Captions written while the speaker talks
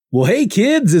Well, hey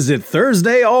kids, is it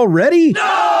Thursday already?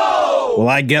 No! Well,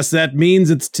 I guess that means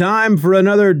it's time for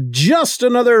just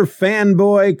another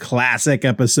Fanboy Classic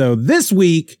episode. This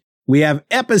week, we have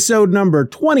episode number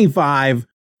 25,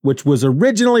 which was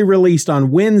originally released on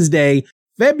Wednesday,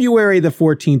 February the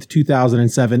 14th,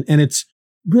 2007, and it's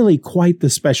really quite the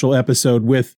special episode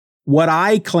with what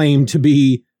I claim to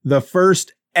be the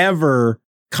first ever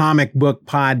comic book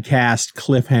podcast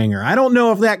cliffhanger. I don't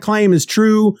know if that claim is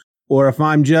true or if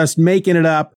I'm just making it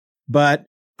up, but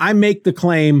I make the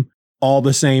claim all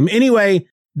the same. Anyway,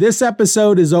 this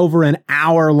episode is over an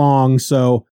hour long,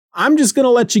 so I'm just going to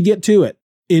let you get to it.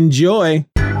 Enjoy.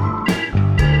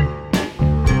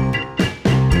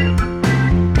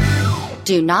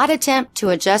 Do not attempt to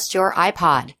adjust your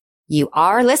iPod. You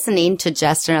are listening to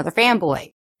Just Another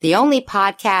Fanboy, the only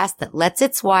podcast that lets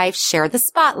its wife share the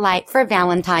spotlight for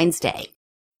Valentine's Day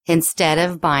instead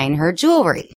of buying her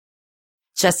jewelry.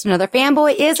 Just Another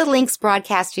Fanboy is a Lynx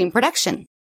Broadcasting production.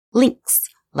 Lynx,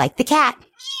 like the cat.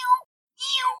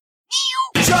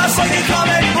 Just like a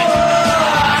comic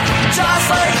book! Just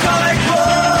like a comic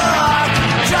book!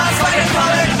 Just like a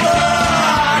comic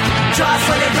book! Just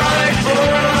like a comic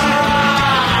book!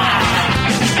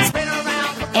 Spin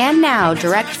around. And now,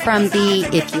 direct from the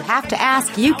If You Have to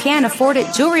Ask, You Can't Afford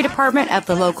It jewelry department of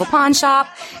the local pawn shop,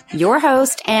 your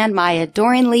host and my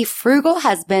adoringly frugal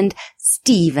husband,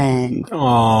 Steven.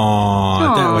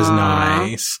 Aww, that was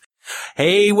nice.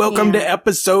 Hey, welcome to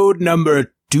episode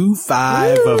number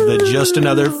 25 of the Just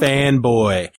Another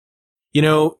Fanboy. You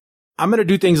know, I'm going to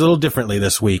do things a little differently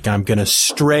this week. I'm going to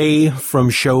stray from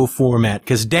show format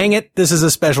because dang it, this is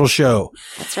a special show.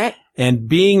 That's right. And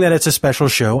being that it's a special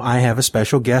show, I have a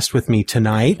special guest with me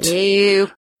tonight. Hello.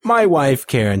 My wife,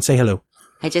 Karen. Say hello.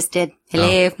 I just did.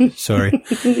 Hello. Oh, sorry.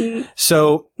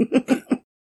 So,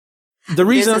 the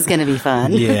reason this is going to be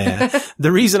fun. Yeah.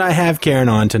 The reason I have Karen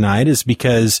on tonight is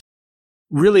because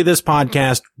really this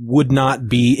podcast would not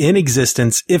be in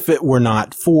existence if it were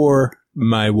not for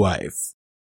my wife.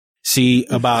 See,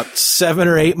 about 7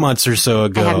 or 8 months or so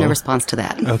ago. I have no response to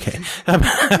that. Okay.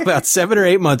 About 7 or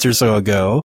 8 months or so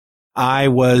ago, I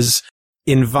was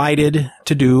invited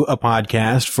to do a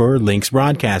podcast for Lynx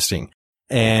Broadcasting.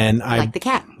 And Like the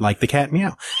cat. Like the cat,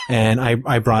 meow. And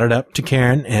I brought it up to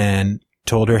Karen and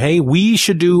told her, hey, we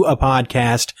should do a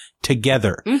podcast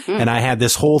together. Mm-hmm. And I had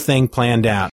this whole thing planned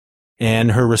out.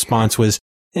 And her response was,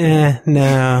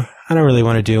 no, I don't really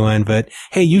want to do one, but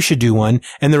hey, you should do one.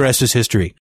 And the rest is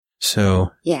history.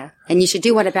 So. Yeah. And you should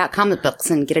do one about comic books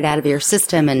and get it out of your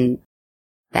system. And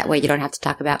that way you don't have to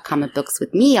talk about comic books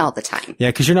with me all the time. Yeah,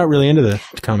 because you're not really into the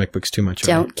comic books too much.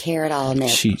 Don't care at all, Nick.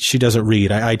 She doesn't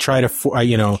read. I try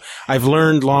to, I've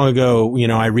learned long ago,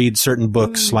 I read certain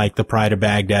books like The Pride of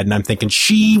Baghdad, and I'm thinking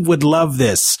she would love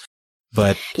this.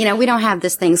 But, we don't have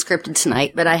this thing scripted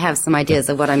tonight, but I have some ideas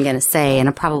of what I'm going to say,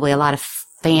 and probably a lot of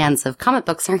fans of comic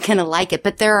books aren't going to like it.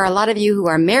 But there are a lot of you who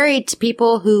are married to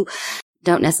people who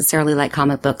don't necessarily like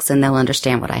comic books, and they'll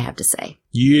understand what I have to say.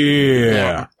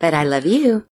 yeah. But I love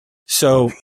you.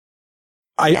 So,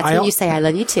 That's when you say I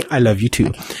love you too. I love you too.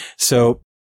 Okay. So,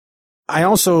 I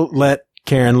also let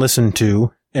Karen listen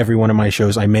to every one of my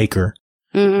shows. I make her.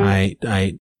 Mm-hmm.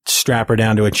 I strap her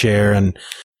down to a chair and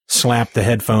slap the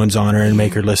headphones on her and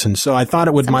make her listen. So I thought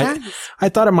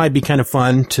it might be kind of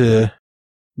fun to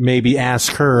maybe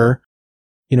ask her,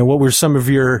 what were some of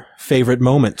your favorite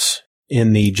moments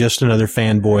in the Just Another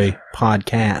Fanboy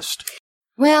podcast?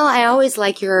 Well, I always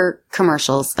like your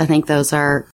commercials. I think those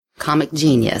are comic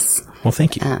genius. Well,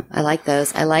 thank you. I like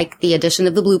those. I like the addition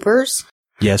of the bloopers.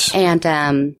 Yes.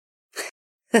 And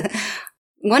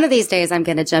one of these days I'm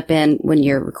going to jump in when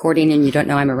you're recording and you don't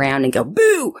know I'm around and go,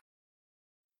 boo!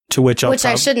 To which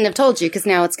I shouldn't have told you because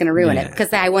now it's going to ruin it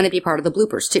because I want to be part of the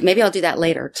bloopers too. Maybe I'll do that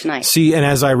later tonight. See, and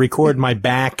as I record, my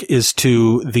back is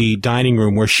to the dining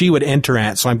room where she would enter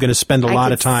at. So I'm going to spend a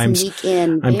lot of times.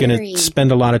 I'm going to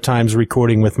spend a lot of times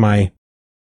recording with my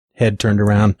head turned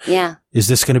around. Yeah. Is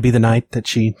this going to be the night that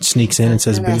she sneaks in and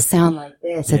says, "Boo"? Sound like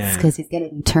this? It's because he's going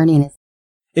to be turning his.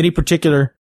 Any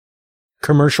particular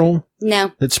commercial?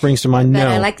 No. That springs to mind? But no.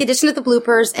 I like the addition of the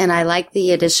bloopers, and I like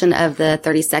the addition of the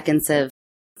 30 seconds of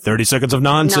 30 seconds of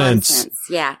nonsense.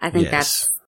 Yeah, I think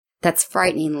that's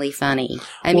frighteningly funny.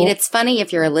 I mean, it's funny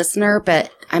if you're a listener,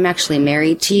 but I'm actually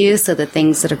married to you, so the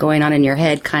things that are going on in your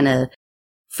head kind of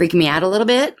freak me out a little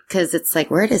bit, because it's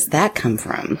like, where does that come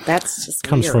from? That's just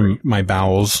comes weird. From my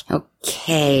bowels.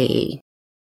 Okay.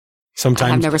 Sometimes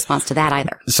I have no response to that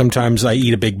either. Sometimes I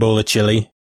eat a big bowl of chili,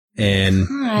 and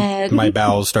my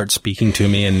bowels start speaking to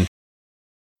me, and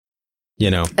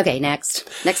Okay, next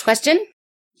question.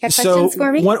 You got questions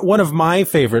for me? One of my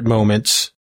favorite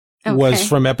moments was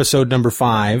from episode number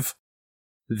 5.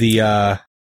 The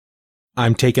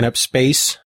I'm Taking Up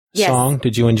Space song.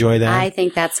 Did you enjoy that? I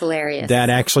think that's hilarious. That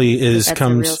actually That's a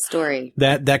real story.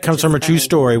 That comes from a true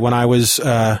story. When I was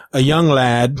a young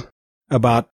lad,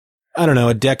 about, I don't know,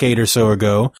 a decade or so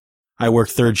ago, I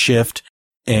worked third shift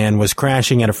and was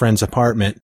crashing at a friend's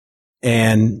apartment.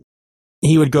 And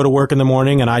he would go to work in the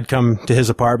morning and I'd come to his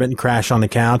apartment and crash on the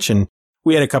couch. And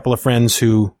we had a couple of friends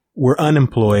who were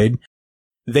unemployed.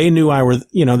 They knew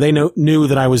knew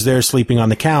that I was there sleeping on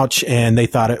the couch, and they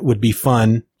thought it would be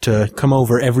fun to come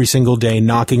over every single day,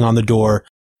 knocking on the door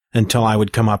until I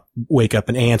would wake up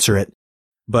and answer it.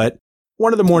 But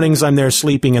one of the mornings I'm there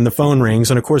sleeping and the phone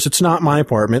rings, and of course it's not my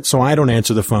apartment, so I don't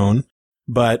answer the phone,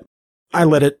 but I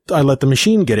let the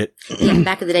machine get it. Yeah,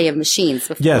 back in the day of machines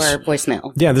before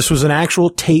voicemail. Yeah, this was an actual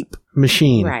tape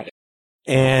machine. Right.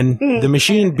 And the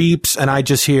machine beeps and I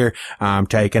just hear, I'm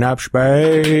taking up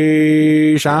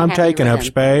space. I'm taking up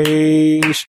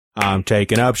space. I'm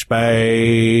taking up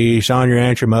space on your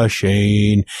answer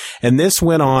machine. And this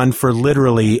went on for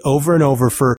literally over and over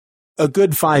for a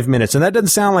good 5 minutes. And that doesn't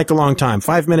sound like a long time.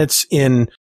 5 minutes in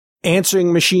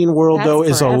answering machine world, though,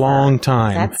 is a long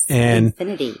time. That's and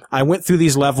infinity. I went through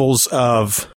these levels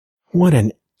of what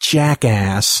an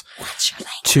jackass. What's your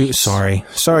language?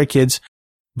 Sorry, kids.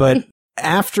 But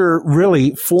after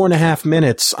really 4.5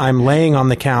 minutes, I'm laying on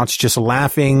the couch just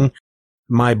laughing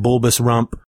my bulbous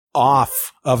rump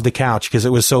off of the couch because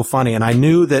it was so funny. And I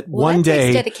knew that one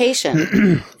day... Takes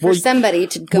dedication for somebody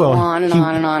to go on and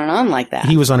on and on and on like that.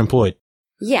 He was unemployed.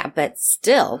 Yeah, but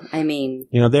still, I mean...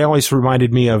 they always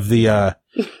reminded me of the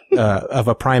of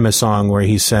a Primus song where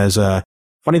he says,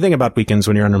 funny thing about weekends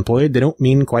when you're unemployed, they don't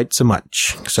mean quite so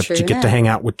much, except you get to hang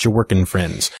out with your working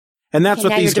friends. And that's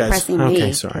what these guys...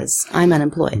 Okay, sorry. I'm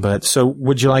unemployed. But so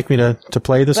would you like me to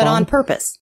play the song? But on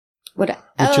purpose. Would you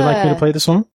like me to play the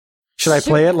song? Should I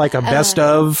play it like a best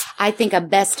of? I think a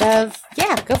best of.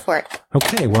 Yeah, go for it.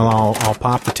 Okay, well I'll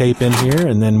pop the tape in here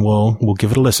and then we'll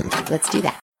give it a listen. Let's do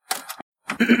that.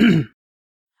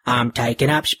 I'm taking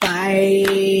up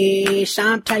space.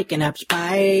 I'm taking up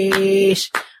space.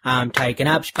 I'm taking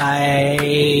up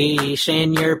space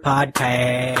in your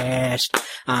podcast.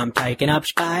 I'm taking up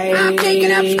space. I'm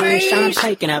taking up space. I'm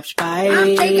taking up space.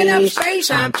 I'm taking up space.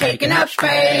 I'm taking up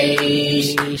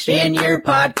space in your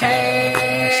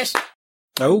podcast.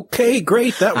 Okay,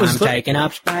 great. That was taking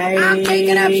up space. I'm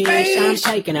taking up space. I'm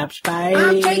taking up space.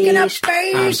 I'm taking up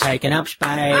space. I'm taking up space.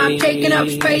 I'm taking up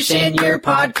space in your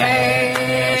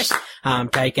podcast. I'm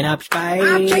taking up space.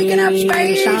 I'm taking up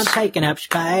space. I'm taking up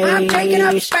space. I'm taking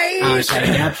up space. I'm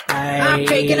taking up space. I'm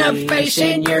taking up space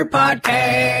in your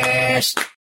podcast.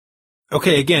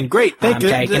 Okay, again, great. I'm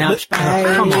taking up space.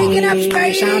 I'm taking up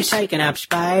space. I'm taking up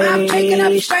space. I'm taking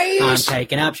up space. I'm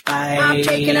taking up space. I'm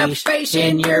taking up space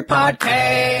in your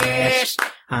podcast.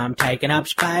 I'm taking up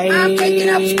space. I'm taking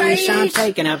up space. I'm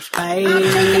taking up space. I'm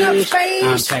taking up space.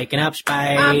 I'm taking up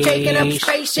space. I'm taking up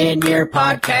space in your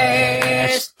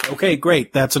podcast. Okay,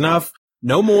 great. That's enough.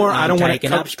 No more. I don't want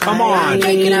to. Come on,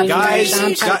 guys.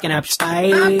 I'm taking up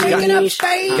space. I'm taking up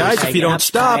space. Guys, if you don't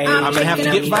stop, I'm gonna have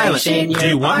to get violent. Do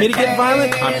you want me to get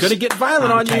violent? I'm gonna get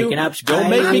violent on you. Don't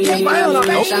make me get violent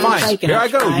on you. Oh, fine. Here I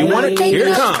go. You want it? Here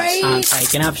it comes. I'm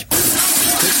taking up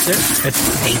space.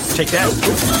 Hey, take that.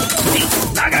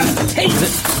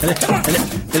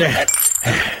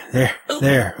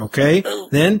 There. Okay.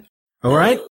 Then, all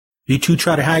right. You two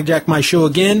try to hijack my show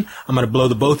again, I'm gonna blow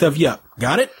the both of you up.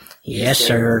 Got it? Yes,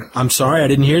 sir. I'm sorry, I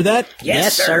didn't hear that.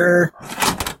 Yes, sir.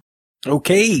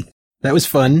 Okay. That was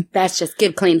fun. That's just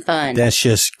good, clean fun. That's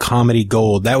just comedy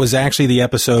gold. That was actually the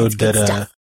episode that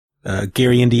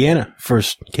Gary Indiana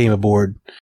first came aboard,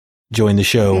 joined the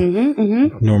show.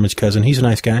 Norman's cousin. He's a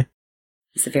nice guy.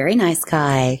 He's a very nice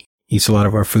guy. Eats a lot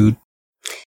of our food.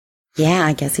 Yeah,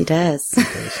 I guess he does.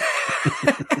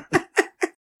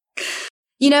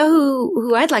 You know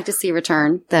who I'd like to see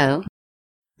return, though?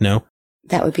 No.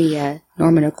 That would be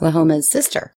Norman, Oklahoma's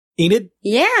sister. Enid?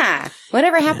 Yeah.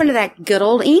 Whatever happened to that good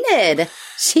old Enid?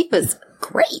 She was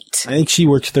great. I think she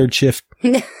works third shift.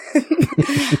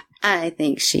 I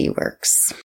think she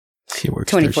works. She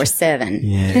works 24/7.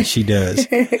 Yeah, she does.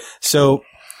 So.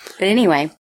 But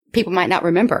anyway, people might not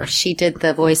remember. She did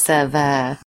the voice of,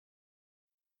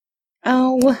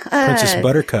 Princess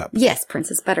Buttercup. Yes,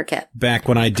 Princess Buttercup. Back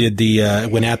when I did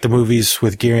when at the movies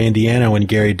with Gary Indiana, when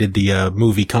Gary did the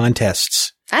movie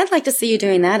contests. I'd like to see you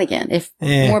doing that again if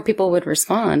more people would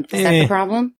respond. Is that the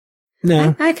problem?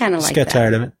 No. I kind of like that. Just got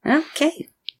tired of it. Okay.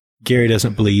 Gary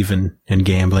doesn't believe in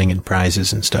gambling and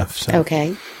prizes and stuff. So.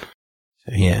 Okay.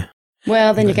 So, yeah.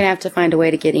 Well, then you're going to have to find a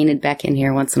way to get Enid back in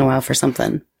here once in a while for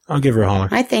something. I'll give her a holler.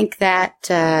 I think that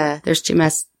there's too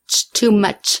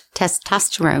much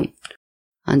testosterone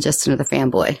on Just Another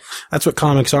Fanboy. That's what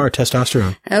comics are,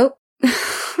 testosterone. Oh.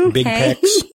 Big Okay.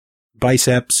 pecs,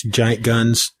 biceps, giant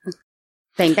guns.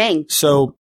 Bang, bang.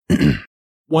 So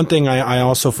one thing I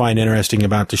also find interesting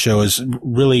about the show is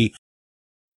really,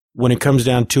 when it comes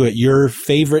down to it, your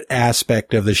favorite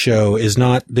aspect of the show is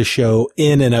not the show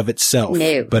in and of itself.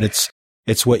 No. But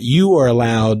it's what you are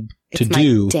allowed to It's my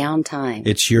do. downtime.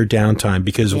 It's your downtime.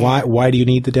 Because Yeah. why do you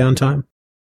need the downtime?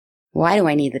 Why do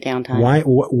I need the downtime? Why?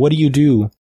 What do you do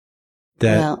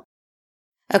that? Well,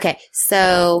 okay.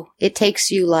 So it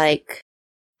takes you like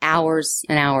hours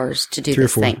and hours to do 3 or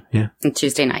this 4. thing Yeah. on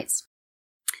Tuesday nights.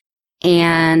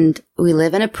 And we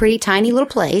live in a pretty tiny little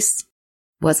place.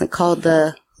 Wasn't called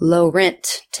the low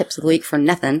rent tips of the week for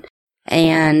nothing.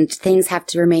 And things have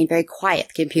to remain very quiet.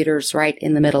 The computer's right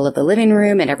in the middle of the living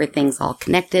room and everything's all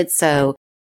connected. So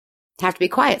have to be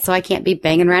quiet. So I can't be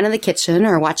banging around in the kitchen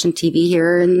or watching TV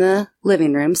here in the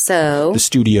living room. So The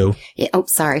studio.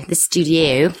 the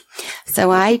studio.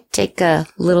 So I take a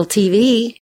little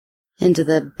TV into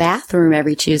the bathroom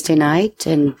every Tuesday night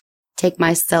and take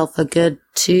myself a good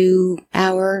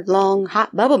 2-hour long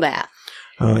hot bubble bath.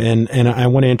 And I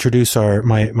want to introduce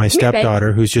my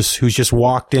stepdaughter who's just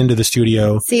walked into the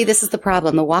studio. See, this is the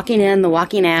problem. The walking in, the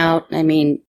walking out. I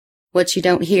mean, what you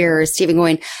don't hear is Stephen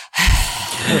going,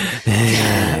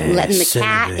 letting the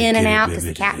cat in and out because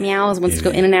the cat meows, wants to go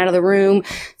in and out of the room.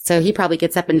 So he probably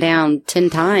gets up and down 10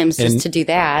 times just And- to do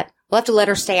that. We'll have to let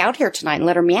her stay out here tonight and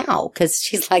let her meow because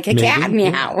she's like a Maybe. cat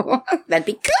meow. That'd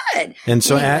be good. And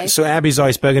so, Anyway. so Abby's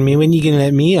always bugging me. When are you going to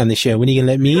let me on the show? When are you going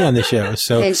to let me on the show?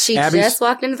 So And she Abby's, just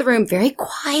walked into the room very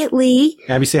quietly.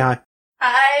 Abby, say hi.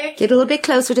 Hi. Get a little bit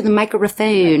closer to the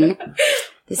microphone.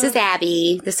 This is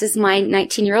Abby. This is my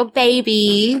 19-year-old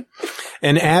baby.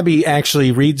 And Abby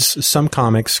actually reads some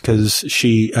comics because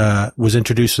she was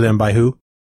introduced to them by who?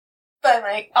 By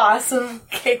my awesome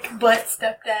kick butt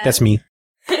stepdad. That's me.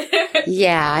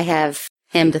 Yeah, I have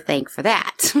him to thank for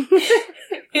that.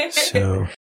 So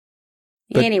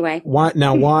But- Anyway,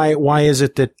 why is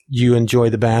it that you enjoy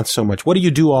the bath so much? What do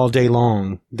you do all day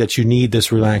long that you need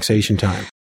this relaxation time?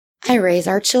 I raise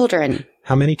our children.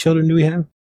 How many children do we have?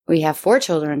 We have 4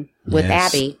 children with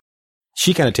Yes. Abby.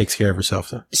 She kind of takes care of herself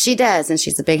though. She does, and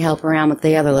she's a big help around with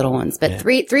the other little ones. But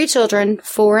Yeah. three children,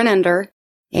 4 and under.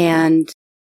 And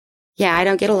yeah, I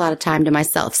don't get a lot of time to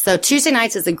myself. So Tuesday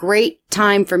nights is a great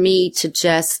time for me to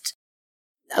just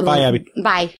Bye, Abby.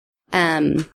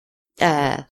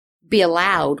 be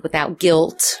allowed without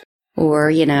guilt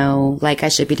or, like I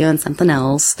should be doing something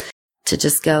else, to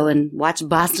just go and watch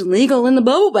Boston Legal in the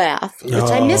bubble bath, which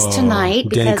I missed tonight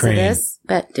Denny because Crane. of this.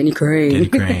 But Denny Crane. Denny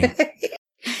Crane.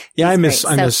 Yeah, I miss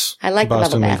I like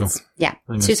Boston the bubble Legal. baths. Yeah.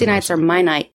 I miss Tuesday the nights are Boston. my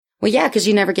night. Well, yeah, because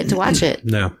you never get to watch it.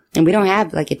 No. And we don't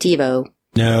have like a TiVo.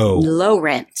 No. Low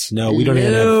rent. No, we don't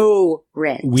even have- Low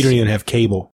rent. We don't even have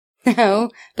cable. No,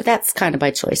 but that's kind of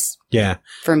by choice Yeah.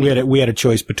 for me. We had a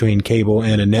choice between cable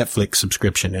and a Netflix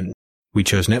subscription, and we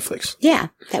chose Netflix. Yeah,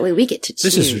 that way we get to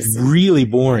choose. This is really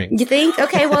boring. You think?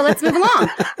 Okay, well, let's move along.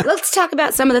 Let's talk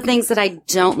about some of the things that I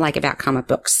don't like about comic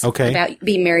books. Okay. About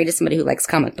being married to somebody who likes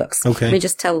comic books. Okay. Let me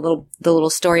just tell the little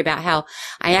story about how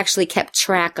I actually kept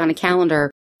track on a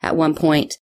calendar at one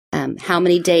point, how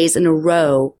many days in a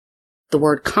row the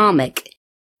word comic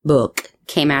book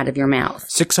came out of your mouth.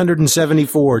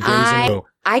 674 days in a row.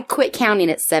 I quit counting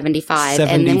at 75,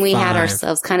 and then we had 75.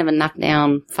 ourselves kind of a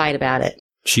knockdown fight about it.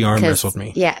 She arm 'Cause- wrestled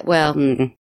me. Yeah, well,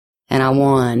 and I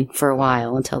won for a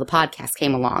while until the podcast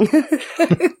came along.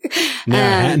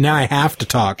 Now I have to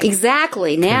talk.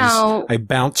 Exactly. Now, I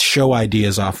bounce show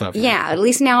ideas off of. yeah, at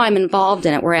least now I'm involved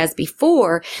in it. Whereas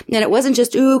before, and it wasn't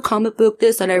just, ooh, comic book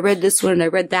this, and I read this one, and I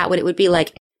read that one. It would be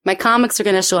like, my comics are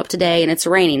going to show up today, and it's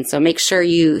raining, so make sure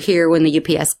you hear when the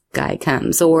UPS guy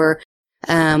comes. Or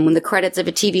when the credits of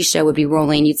a TV show would be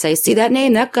rolling, you'd say, see that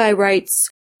name? That guy writes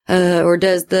or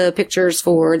does the pictures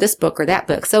for this book or that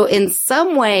book. So in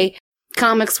some way,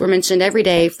 comics were mentioned every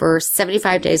day for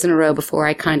 75 days in a row before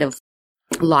I kind of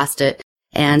lost it.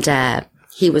 And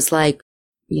he was like,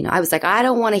 I was like, I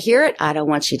don't want to hear it. I don't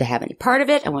want you to have any part of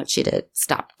it. I want you to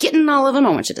stop getting all of them. I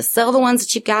want you to sell the ones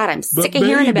that you've got. I'm sick of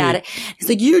hearing about it. He's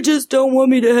like, you just don't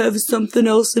want me to have something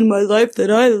else in my life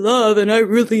that I love and I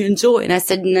really enjoy. And I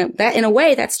said, no, that in a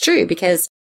way, that's true, because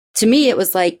to me, it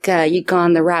was like you'd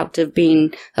gone the route of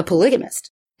being a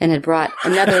polygamist and had brought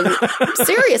another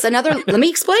let me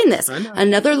explain this,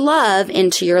 another love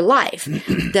into your life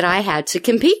that I had to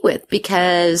compete with,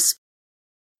 because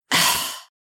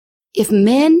if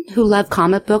men who love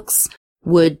comic books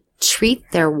would treat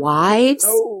their wives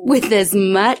with as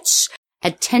much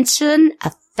attention,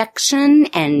 affection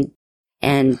and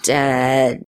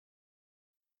I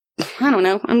don't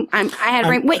know.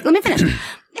 Wait, let me finish.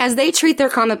 As they treat their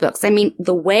comic books, I mean,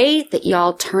 the way that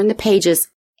y'all turn the pages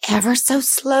ever so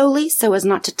slowly so as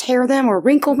not to tear them or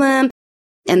wrinkle them,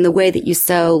 and the way that you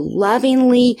so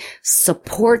lovingly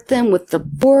support them with the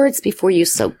boards before you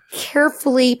so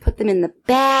carefully put them in the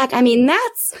bag. I mean,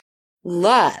 that's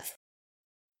love.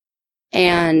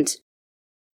 And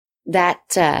that,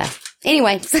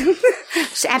 anyway,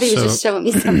 Abby was just showing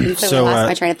me something, so I lost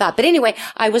my train of thought. But anyway,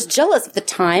 I was jealous of the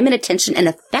time and attention and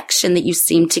affection that you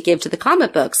seemed to give to the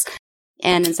comic books.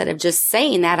 And instead of just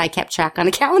saying that, I kept track on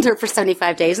a calendar for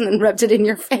 75 days and then rubbed it in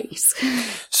your face.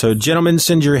 So, gentlemen,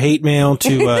 send your hate mail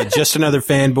to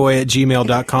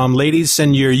justanotherfanboy@gmail.com. Ladies,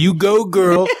 send your you go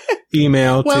girl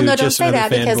email well, to no, don't say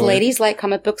that because ladies like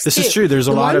comic books This too. is true. There's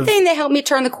a lot of... One thing that helped me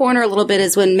turn the corner a little bit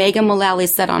is when Megan Mullally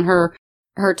said on her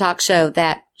talk show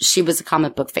that she was a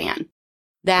comic book fan.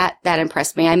 That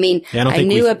impressed me. I mean, I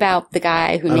knew about the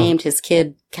guy who named his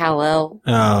kid Kal-El.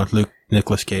 Oh,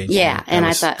 Nicolas Cage. Yeah, and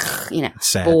I thought,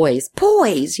 sad. boys,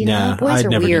 boys are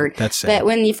weird. That's sad. But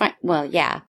when you find,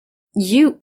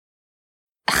 he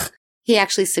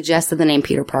actually suggested the name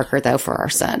Peter Parker though for our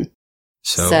son.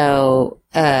 So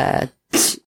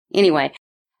anyway,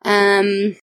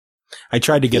 I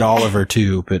tried to get Oliver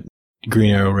too, but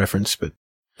Green Arrow reference, but.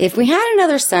 If we had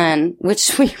another son,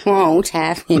 which we won't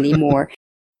have anymore,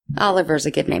 Oliver's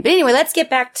a good name. But anyway, let's get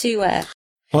back to,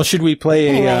 well, should we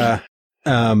play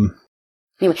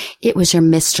Anyway, it was your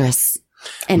mistress,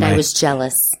 and I was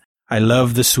jealous. I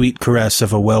love the sweet caress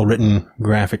of a well-written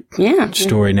graphic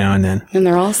story now and then. And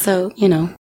they're also,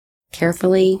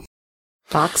 carefully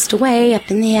boxed away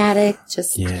up in the attic,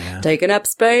 just taking up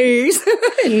space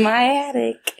in my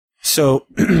attic. So,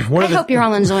 I hope you're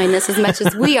all enjoying this as much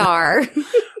as we are.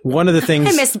 One of the things...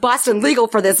 I missed Boston Legal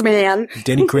for this man.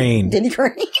 Denny Crane. James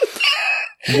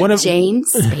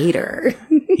Spader.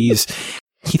 He's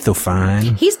so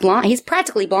fine. He's blind. He's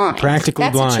practically blind. That's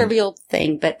blind. a trivial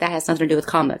thing, but that has nothing to do with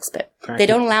comics. But they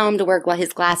don't allow him to wear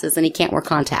his glasses, and he can't wear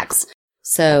contacts.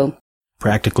 So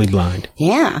practically blind.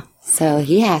 Yeah. So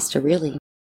he has to really.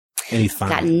 And he's fine.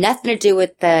 Got nothing to do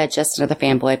with the Just Another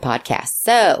Fanboy podcast.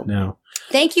 So no.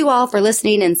 Thank you all for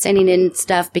listening and sending in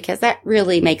stuff because that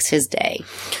really makes his day.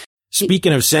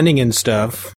 Speaking of sending in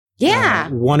stuff. Yeah.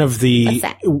 One of the,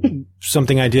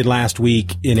 something I did last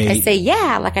week in I say,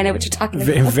 like I know what you're talking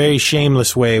about. Very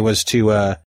shameless way was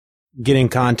to, get in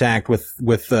contact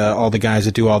with all the guys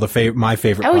that do all my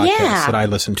favorite podcasts that I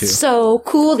listen to. So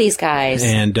cool, these guys.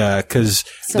 And, cause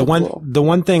the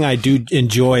one thing I do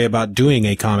enjoy about doing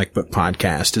a comic book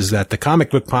podcast is that the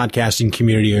comic book podcasting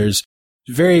community is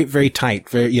very, very tight.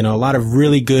 Very, a lot of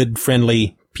really good,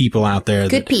 friendly people out there.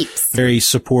 Good peeps. Very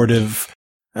supportive.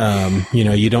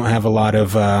 You don't have a lot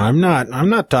of, I'm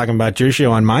not talking about your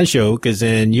show on my show because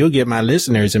then you'll get my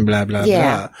listeners and blah, blah,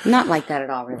 blah. Not like that at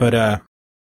all, really. But,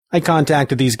 I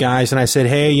contacted these guys and I said,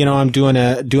 hey, I'm doing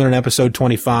an episode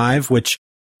 25, which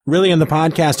really in the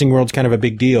podcasting world is kind of a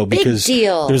big deal because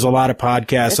there's a lot of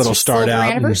podcasts that'll start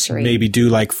out and maybe do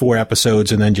like 4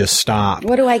 episodes and then just stop.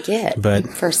 What do I get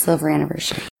for silver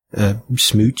anniversary?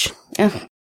 Smooch. Oh,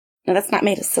 no, that's not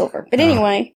made of silver. But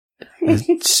anyway.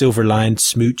 Silver lined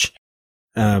smooch.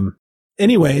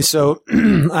 Anyway, so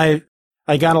I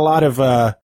got a lot of,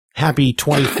 happy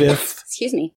 25th.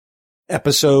 Excuse me.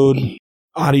 Episode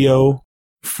audio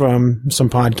from some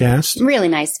podcasts. Really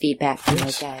nice feedback from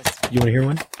those guys. You want to hear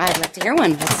one? I'd like to hear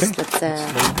one.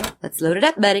 Let's load it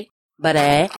up, buddy.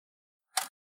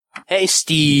 Hey,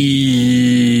 Steven.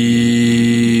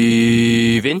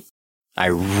 I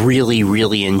really,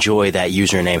 really enjoy that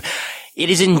username. It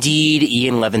is indeed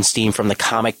Ian Levinstein from the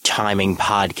Comic Timing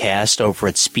podcast over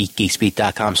at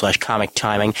speakgeekspeak.com/comic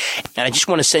timing. And I just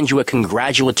want to send you a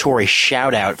congratulatory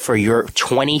shout out for your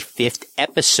 25th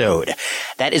episode.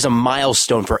 That is a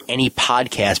milestone for any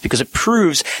podcast because it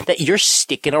proves that you're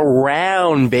sticking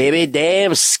around, baby.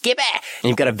 Damn, skip it. And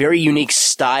you've got a very unique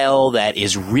style that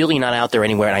is really not out there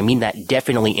anywhere. And I mean that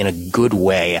definitely in a good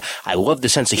way. I love the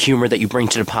sense of humor that you bring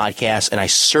to the podcast, and I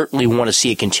certainly want to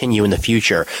see it continue in the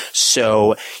future. So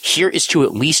here is to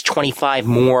at least 25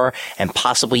 more and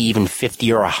possibly even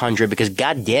 50 or 100 because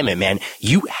God damn it, man,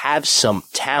 you have some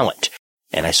talent.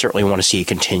 And I certainly want to see it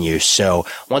continue. So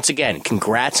once again,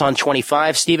 congrats on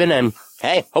 25, Steven. And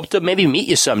hey, hope to maybe meet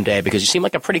you someday because you seem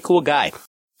like a pretty cool guy.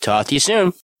 Talk to you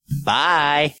soon.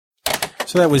 Bye.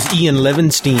 So that was Ian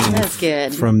Levinstein. That's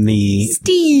good. From the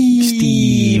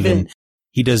Steven.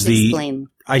 He does Explain.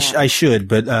 I should,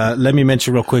 but let me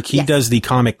mention real quick. He does the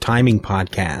Comic Timing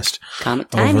podcast. Comic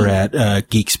Timing. Over at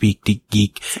GeekSpeak.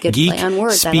 It's a good play on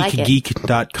words. I like it.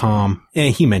 Geek.com.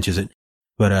 He mentions it.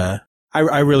 But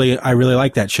I really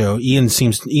like that show. Ian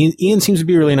seems to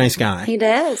be a really nice guy. He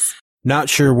does. Not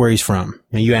sure where he's from.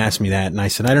 Now, you asked me that, and I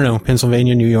said, I don't know,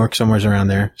 Pennsylvania, New York, somewhere's around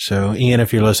there. So, Ian,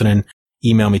 if you're listening,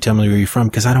 email me, tell me where you're from,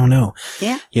 because I don't know.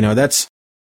 Yeah. You know, that's...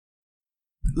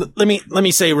 Let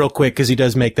me say real quick, because he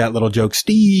does make that little joke,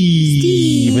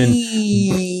 Steven.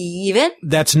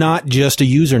 That's not just a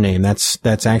username.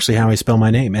 That's actually how I spell my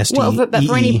name.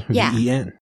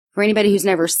 S-T-E-E-V-E-N. For anybody who's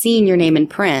never seen your name in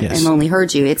print and only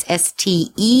heard you, it's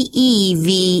S-T-E-E-V-E-N.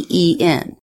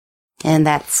 And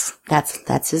that's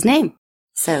his name.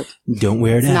 So don't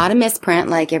wear it out. It's not a misprint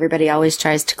like everybody always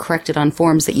tries to correct it on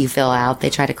forms that you fill out. They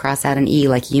try to cross out an E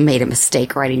like you made a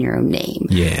mistake writing your own name.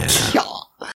 Yeah.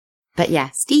 But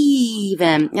yeah,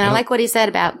 Steven. And I like what he said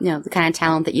about, the kind of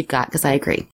talent that you've got, because I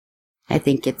agree. I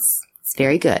think it's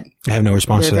very good. I have no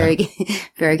response to that.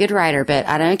 Very good writer, but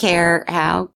I don't care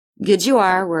how good you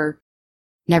are. We're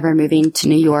never moving to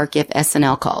New York if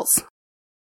SNL calls.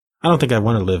 I don't think I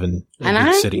want to live in a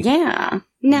big city. Yeah.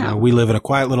 No. We live in a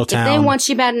quiet little town. If they want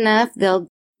you bad enough, they'll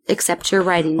accept your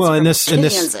writings. Well, in this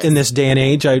day and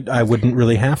age, I wouldn't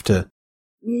really have to.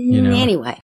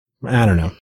 Anyway. I don't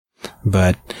know.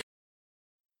 But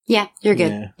yeah, you're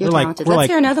good. Yeah. You're talented. Let's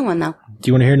hear another one, though. Do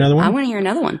you want to hear another one? I want to hear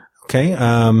another one. Okay.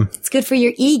 It's good for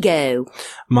your ego.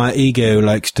 My ego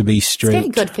likes to be straight. It's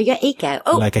very good for your ego.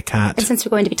 Oh, like a cat. And since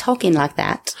we're going to be talking like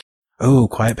that. Oh,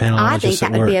 quiet panel. I think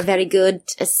that would be a very good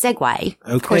segue. Okay.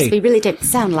 Of course, we really don't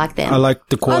sound like them. I like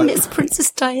the quiet. Oh, Miss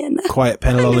Princess Diana. Quiet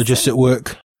panologists at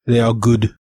work. They are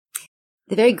good.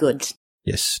 They're very good.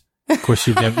 Yes. Of course,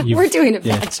 you've never. We're doing a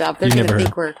bad job. They're going to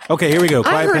think we're. Okay, here we go.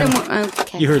 Quiet panel.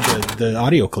 Okay. You heard the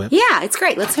audio clip. Yeah, it's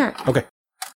great. Let's hear it. Okay.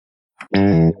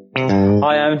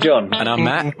 Hi, I'm John. And I'm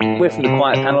Matt. We're from the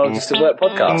Quiet Panologist at Work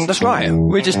podcast. That's right.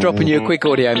 We're just dropping you a quick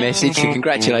audio message to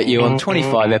congratulate you on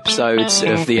 25 episodes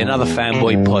of the Another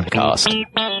Fanboy podcast.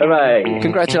 Hooray.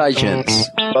 Congratulations.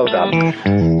 Well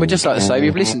done. We'd just like to say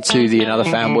we've listened to the Another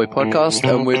Fanboy podcast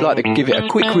and we'd like to give it a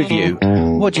quick review.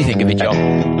 What do you think of it, John?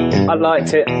 I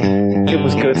liked it. It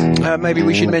was good. Maybe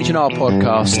we should mention our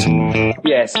podcast.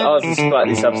 Yes, ours is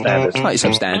slightly substandard. Slightly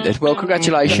substandard. Well,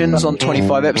 congratulations on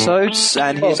 25 episodes,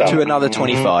 and here's to another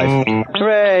 25.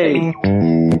 Hooray!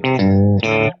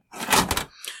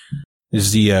 This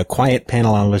is the quiet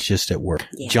panologist at work,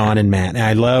 John and Matt. And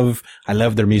I love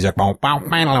their music. That's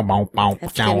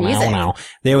good music.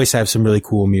 They always have some really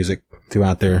cool music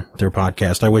throughout their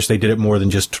podcast. I wish they did it more than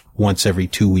just once every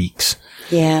 2 weeks.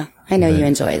 Yeah, I know you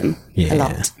enjoy them a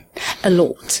lot. A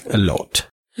lot.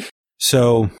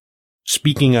 So,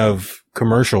 speaking of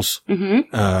commercials,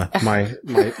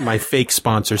 my fake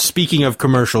sponsor. Speaking of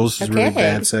commercials, this is a really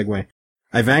bad segue.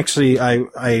 I've actually,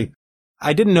 I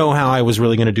didn't know how I was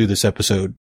really going to do this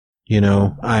episode.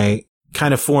 I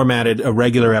kind of formatted a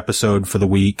regular episode for the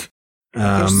week.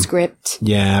 Your script.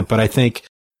 Yeah, but I think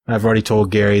I've already told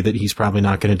Gary that he's probably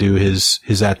not going to do his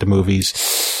At the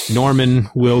Movies. Norman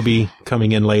will be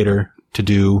coming in later to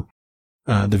do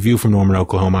The View from Norman,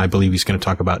 Oklahoma. I believe he's going to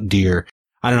talk about deer.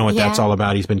 I don't know what that's all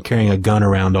about. He's been carrying a gun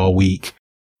around all week.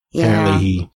 Yeah.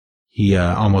 Apparently he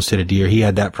almost hit a deer. He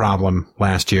had that problem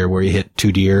last year where he hit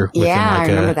 2 deer within I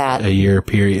remember that. a year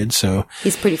period. So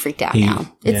he's pretty freaked out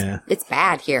now. It's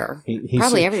bad here.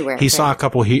 Probably everywhere. He saw a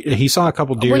couple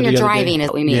deer. When you're the driving, other day. is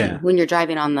what we mean. Yeah. When you're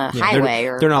driving on the highway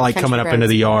they're not like coming up into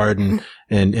the yard and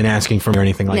asking for me or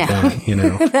anything like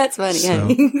that. That's funny.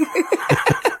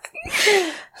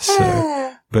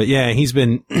 So, but yeah, he's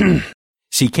been.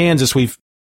 See, Kansas, we've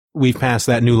passed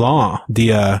that new law,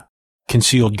 the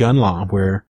concealed gun law,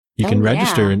 where you can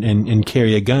register and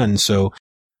carry a gun. So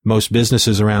most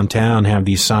businesses around town have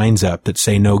these signs up that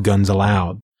say no guns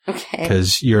allowed. Okay.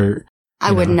 Because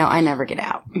I wouldn't know. I never get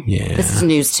out. Yeah. This is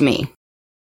news to me.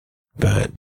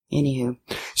 But anywho.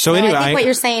 So anyway, I think what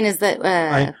you're saying is that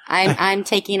I'm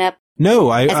taking up as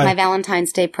my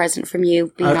Valentine's Day present from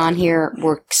you being on here.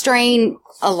 We're straying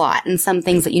a lot, and some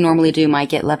things that you normally do might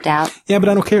get left out. Yeah, but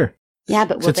I don't care. Yeah,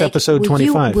 but it's episode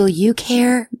 25. Will you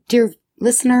care, dear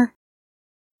listener?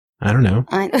 I don't know.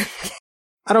 I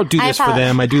don't do this for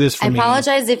them. I do this for me. I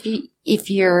apologize if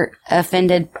you're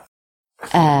offended,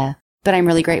 but I'm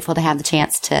really grateful to have the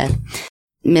chance to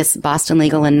miss Boston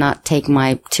Legal and not take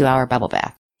my 2-hour bubble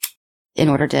bath in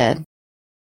order to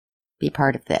be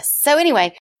part of this. So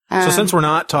anyway. So since we're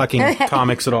not talking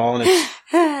comics at all, and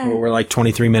we're like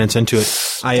 23 minutes into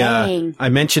it, I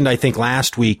mentioned, I think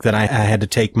last week that I had to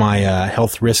take my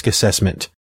health risk assessment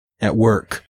at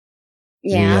work.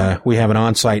 Yeah. We have an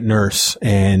on-site nurse,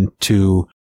 and to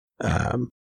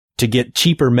to get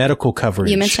cheaper medical coverage.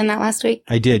 You mentioned that last week?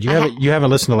 I did. You haven't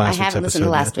listened to last week's episode. I haven't listened to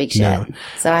last week's yet. No.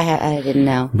 So I didn't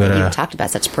know. But you talked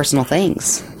about such personal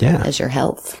things as your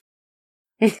health.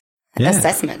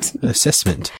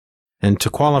 Assessment. And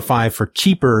to qualify for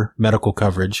cheaper medical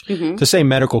coverage, to say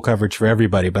medical coverage for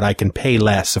everybody, but I can pay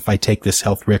less if I take this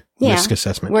health risk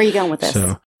assessment. Where are you going with this?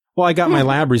 Well, I got my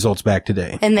lab results back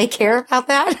today. And they care about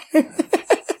that?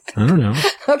 I don't know.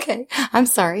 Okay. I'm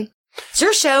sorry. It's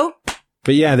your show.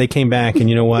 But yeah, they came back and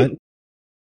you know what?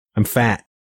 I'm fat.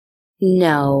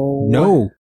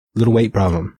 No. Little weight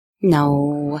problem.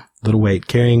 No. Little weight.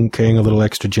 Carrying a little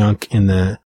extra junk in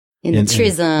the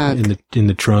trunk. In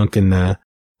the trunk and the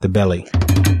belly.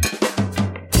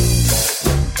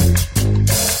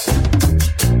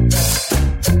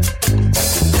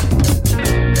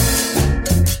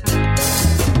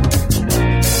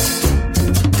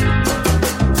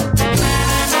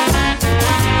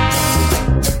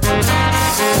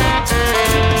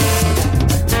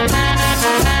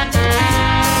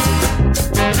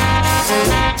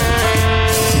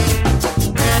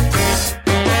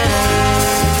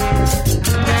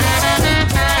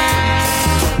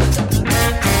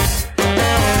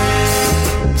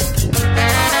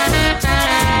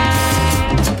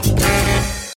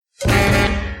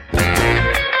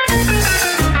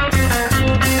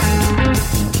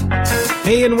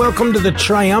 Hey, and welcome to the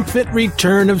triumphant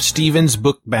return of Steven's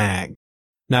Book Bag.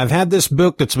 Now, I've had this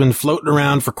book that's been floating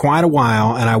around for quite a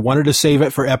while, and I wanted to save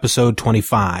it for episode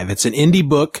 25. It's an indie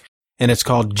book, and it's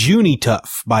called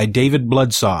Junitough by David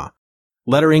Bloodsaw.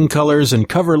 Lettering colors and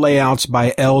cover layouts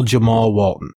by L. Jamal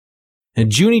Walton.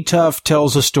 And Junitough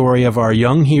tells the story of our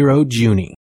young hero,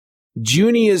 Junie.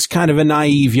 Junie is kind of a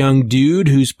naive young dude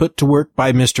who's put to work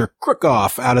by Mr.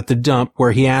 Crookoff out at the dump,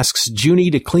 where he asks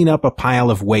Junie to clean up a pile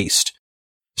of waste.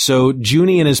 So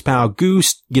Junie and his pal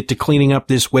Goose get to cleaning up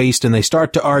this waste and they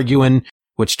start to arguing,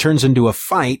 which turns into a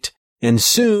fight, and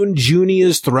soon Junie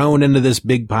is thrown into this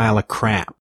big pile of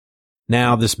crap.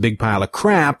 Now this big pile of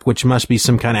crap, which must be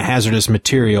some kind of hazardous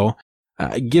material,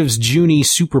 gives Junie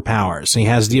superpowers. He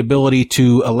has the ability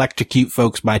to electrocute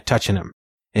folks by touching them.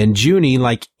 And Junie,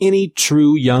 like any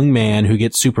true young man who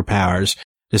gets superpowers,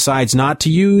 decides not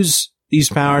to use these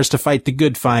powers to fight the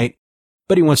good fight,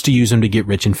 but he wants to use them to get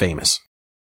rich and famous.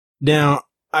 Now,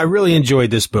 I really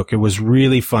enjoyed this book. It was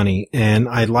really funny, and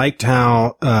I liked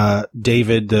how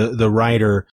David, the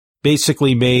writer,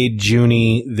 basically made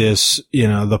Junie this,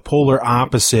 the polar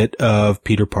opposite of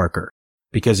Peter Parker.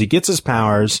 Because he gets his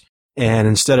powers, and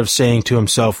instead of saying to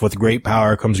himself, with great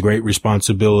power comes great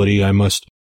responsibility, I must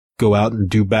go out and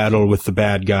do battle with the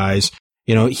bad guys.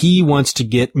 He wants to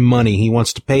get money. He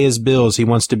wants to pay his bills. He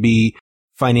wants to be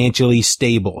financially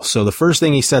stable. So the first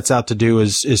thing he sets out to do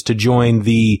is to join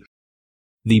the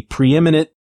preeminent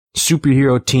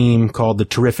superhero team called the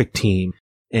Terrific Team,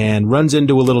 and runs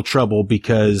into a little trouble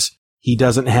because he's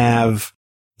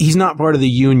not part of the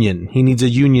union. He needs a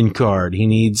union card. He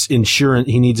needs insurance.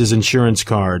 He needs his insurance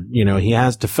card. He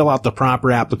has to fill out the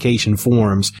proper application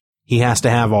forms. He has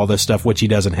to have all this stuff, which he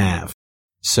doesn't have.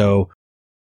 So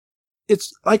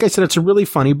it's, like I said, it's a really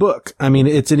funny book. I mean,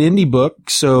 it's an indie book,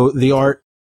 so the art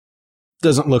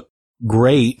doesn't look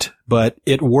great, but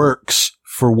it works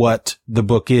for what the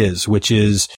book is, which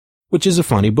is a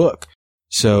funny book.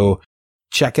 So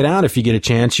check it out if you get a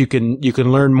chance. You can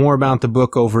learn more about the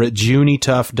book over at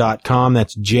Junitough.com.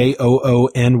 That's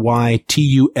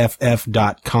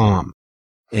JOONYTUFF.com.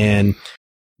 And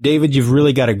David, you've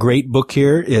really got a great book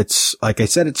here. It's, like I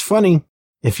said, it's funny.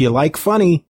 If you like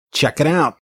funny, check it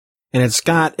out. And it's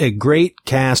got a great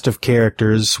cast of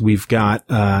characters. We've got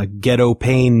Ghetto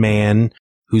Pain Man,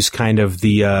 who's kind of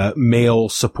the male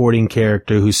supporting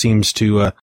character who seems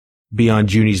to be on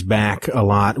Junie's back a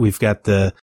lot. We've got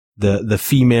the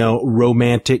female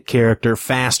romantic character,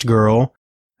 Fast Girl.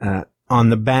 On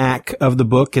the back of the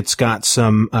book, it's got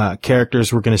some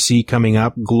characters we're going to see coming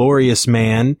up. Glorious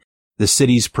Man, the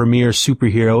city's premier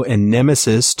superhero and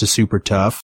nemesis to Super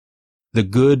Tough. The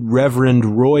good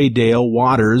Reverend Roy Dale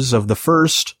Waters of the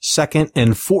First, Second,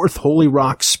 and Fourth Holy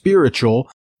Rock Spiritual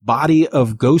Body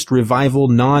of Ghost Revival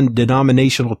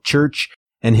Non-Denominational Church,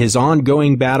 and his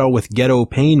ongoing battle with Ghetto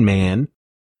Pain Man.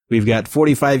 We've got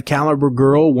 45 Caliber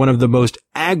Girl, one of the most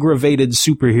aggravated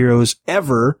superheroes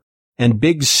ever, and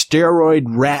Big Steroid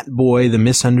Rat Boy, the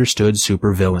misunderstood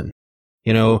supervillain.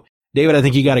 David, I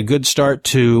think you got a good start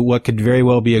to what could very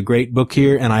well be a great book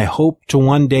here, and I hope to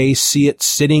one day see it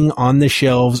sitting on the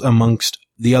shelves amongst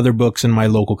the other books in my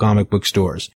local comic book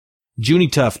stores.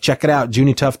 Junitough, check it out,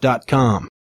 Junitough.com.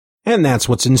 And that's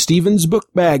what's in Steven's book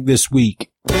bag this week.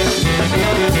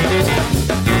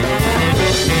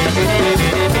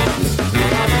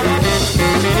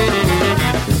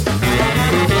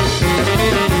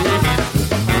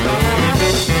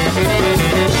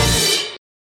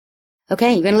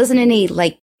 Okay, you going to listen to any,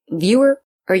 like, viewer,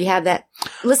 or you have that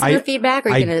listener feedback, or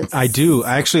are you going to... I do.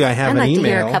 Actually, I have I'd an like email. to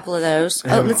hear a couple of those.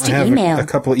 Let's do I have email. a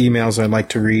couple of emails I'd like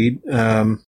to read.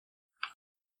 This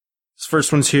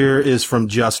first one's here is from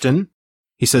Justin.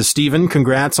 He says, Stephen,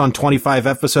 congrats on 25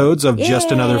 episodes of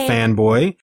Just Another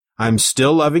Fanboy. I'm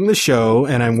still loving the show,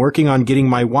 and I'm working on getting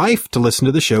my wife to listen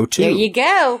to the show, too. There you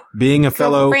go. Being a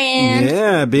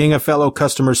Girlfriend. being a fellow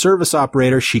customer service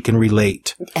operator, she can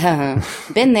relate.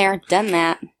 Been there, done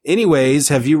that. Anyways,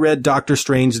 have you read Doctor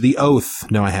Strange The Oath?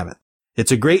 No, I haven't.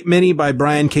 It's a great mini by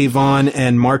Brian K. Vaughan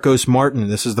and Marcos Martin.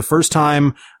 This is the first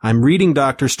time I'm reading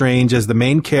Doctor Strange as the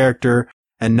main character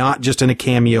and not just in a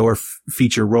cameo or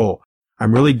feature role.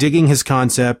 I'm really digging his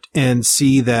concept and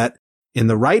see that in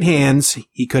the right hands,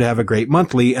 he could have a great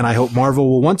monthly, and I hope Marvel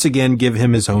will once again give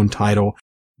him his own title.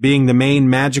 Being the main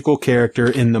magical character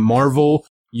in the Marvel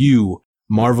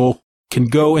Marvel can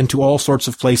go into all sorts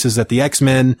of places that the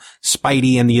X-Men,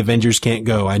 Spidey, and the Avengers can't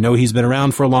go. I know he's been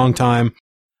around for a long time.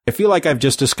 I feel like I've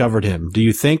just discovered him. Do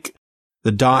you think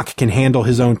the Doc can handle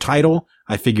his own title?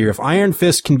 I figure if Iron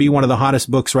Fist can be one of the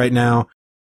hottest books right now,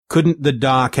 couldn't the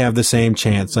Doc have the same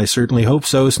chance? I certainly hope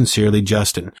so. Sincerely,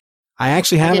 Justin. I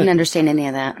didn't understand any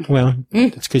of that. Well,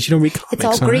 it's because you don't read comics. It's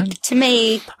all Greek to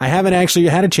me. I haven't actually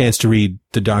had a chance to read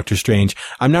the Doctor Strange.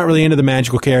 I'm not really into the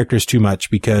magical characters too much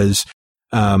because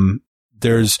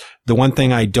there's the one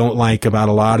thing I don't like about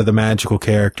a lot of the magical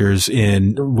characters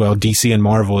in, well, DC and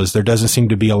Marvel is there doesn't seem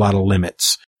to be a lot of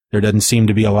limits. There doesn't seem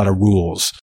to be a lot of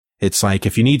rules. It's like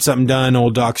if you need something done,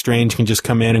 old Doc Strange can just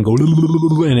come in and go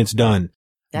and it's done.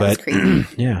 That's creepy.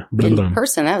 Yeah. In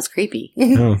person, that was creepy.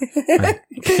 Oh,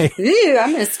 okay. Ooh,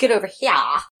 I'm going to scoot over here.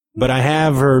 But I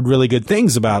have heard really good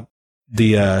things about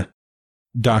the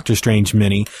Doctor Strange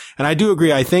mini. And I do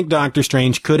agree. I think Doctor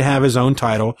Strange could have his own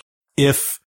title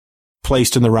if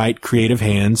placed in the right creative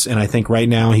hands. And I think right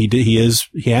now he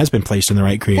has been placed in the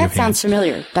right creative hands. That sounds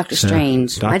familiar. Doctor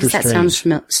Strange. Why does that sound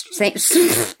familiar?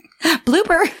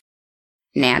 Blooper.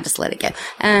 Nah, just let it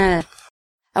go.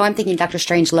 I'm thinking Doctor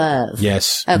Strange Love.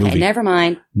 Yes. Okay, movie. never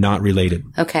mind. Not related.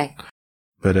 Okay.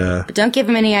 But don't give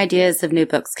him any ideas of new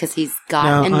books because he's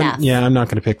got enough. I'm not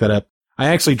going to pick that up. I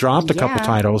actually dropped a couple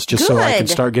titles just so I could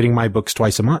start getting my books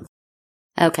twice a month.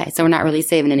 Okay, so we're not really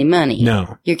saving any money.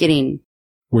 No.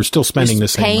 We're still spending the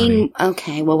same money.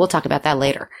 Okay, well, we'll talk about that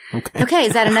later. Okay,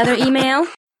 is that another email?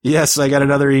 Yes, I got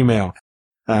another email.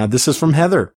 This is from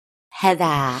Heather.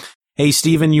 Heather. Hey,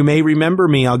 Stephen, you may remember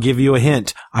me. I'll give you a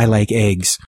hint. I like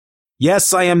eggs.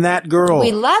 Yes, I am that girl.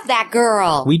 We love that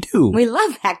girl. We do. We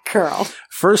love that girl.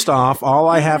 First off, all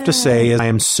I have to say is I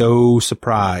am so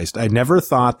surprised. I never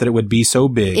thought that it would be so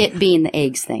big. It being the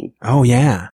eggs thing. Oh,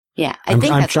 yeah. Yeah, I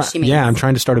think that's what she means. Yeah, I'm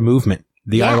trying to start a movement.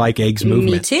 The I like eggs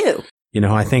movement. Me too. You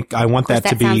know, I think I want that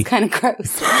to be. That sounds kind of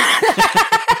gross.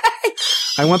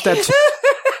 I want that to.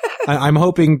 I'm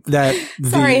hoping that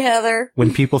Sorry, Heather.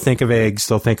 When people think of eggs,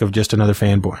 they'll think of Just Another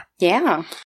Fanboy. Yeah.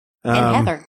 And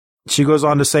Heather. She goes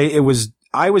on to say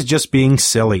I was just being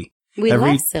silly. We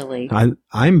love silly.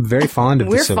 I'm very fond of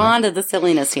the silly. We're fond of the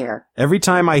silliness here. Every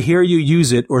time I hear you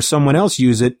use it or someone else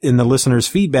use it in the listener's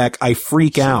feedback, I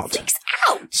freak out. Freaks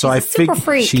out. So I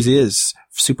figured she is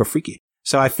super freaky.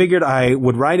 So I figured I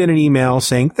would write in an email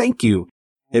saying thank you.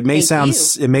 It may sound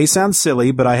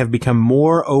silly, but I have become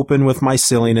more open with my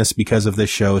silliness because of this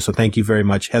show. So thank you very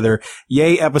much, Heather.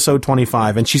 Yay, episode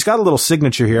 25. And she's got a little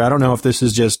signature here. I don't know if this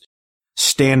is just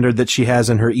standard that she has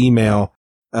in her email,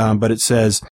 but it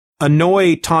says, I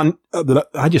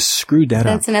just screwed that up.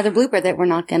 That's another blooper that we're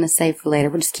not going to save for later.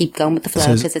 We'll just keep going with the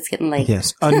flow because it's getting late.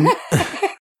 Yes.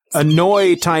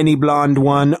 Annoy, tiny blonde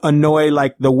one. Annoy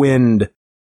like the wind.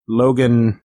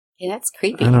 Logan. Yeah, that's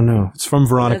creepy. I don't know. It's from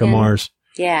Veronica Mars.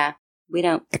 Yeah. We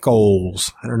don't.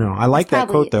 Echoes. I don't know. I like that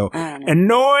quote though.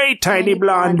 Annoy, tiny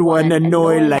blonde one.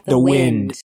 Annoy like the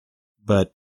wind.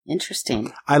 But.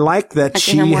 Interesting. I like that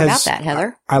she has. More about that,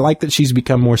 Heather. I like that she's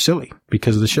become more silly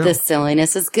because of the show. The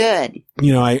silliness is good.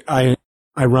 You know, I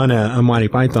run a Monty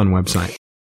Python website,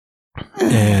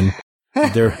 and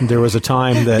there was a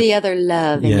time that the other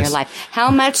love in your life.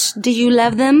 How much do you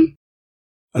love them?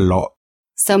 A lot.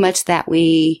 So much that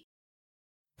we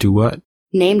do what?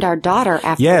 Named our daughter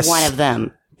after one of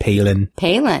them. Palin.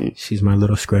 She's my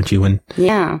little scrunchy one.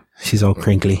 Yeah. She's all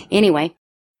crinkly. Anyway.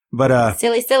 But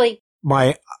silly.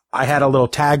 I had a little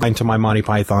tagline to my Monty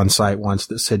Python site once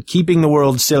that said, keeping the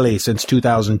world silly since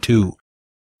 2002.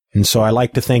 And so I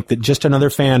like to think that Just Another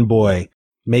Fanboy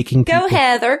making people... Go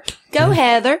Heather. Go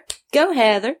Heather. Go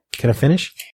Heather. Can I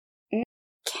finish?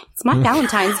 It's my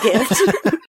Valentine's gift.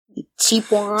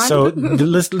 Cheap one. So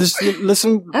listen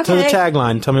to the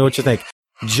tagline. Tell me what you think.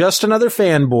 Just Another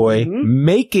Fanboy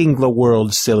making the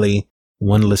world silly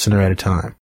One listener at a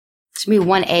time. Should be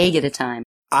one egg at a time.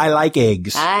 I like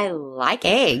eggs. I like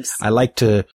eggs. I like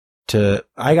to,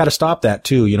 I gotta stop that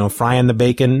too, you know, frying the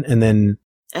bacon and then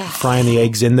frying the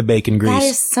eggs in the bacon grease. That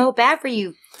is so bad for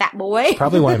you, fat boy.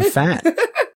 Probably why I'm fat.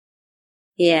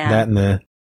 Yeah. That and the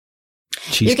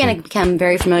cheesecake. You're going to become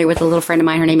very familiar with a little friend of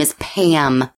mine. Her name is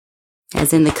Pam,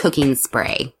 as in the cooking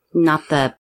spray, not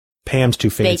the... Pam's too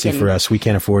fancy bacon. for us. We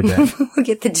can't afford that. We'll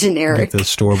get the generic. Get the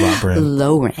store-bought brand.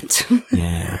 Low rent.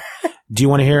 Yeah. Do you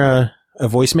want to hear a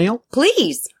voicemail?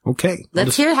 Please. Okay.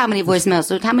 Let's hear how many voicemails.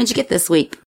 So how many did you get this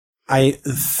week? Quite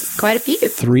a few.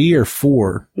 3 or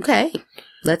 4. Okay.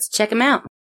 Let's check them out.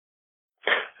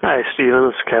 Hi, Steven.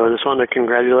 This is Kevin. Just wanted to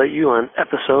congratulate you on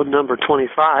episode number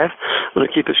 25. I'm going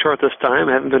to keep it short this time.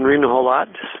 I haven't been reading a whole lot,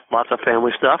 just lots of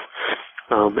family stuff.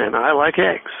 And I like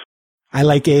eggs. I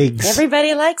like eggs.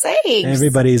 Everybody likes eggs.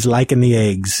 Everybody's liking the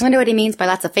eggs. I wonder what he means by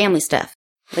lots of family stuff.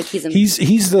 Like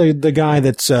he's the guy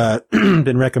that's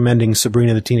been recommending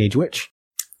Sabrina the Teenage Witch.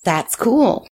 That's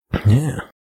cool. Yeah.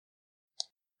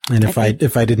 And if I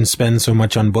didn't spend so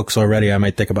much on books already, I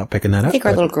might think about picking that up. I think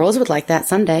our little girls would like that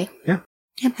someday. Yeah.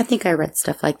 Yeah, I think I read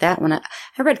stuff like that when I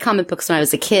read comic books when I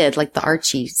was a kid, like the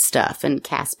Archie stuff and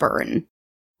Casper, and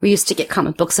we used to get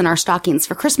comic books in our stockings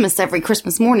for Christmas every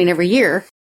Christmas morning every year.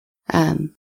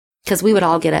 Because we would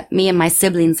all get up, me and my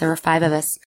siblings, there were 5 of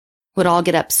us, would all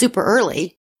get up super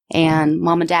early, and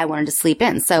Mom and Dad wanted to sleep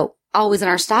in. So always in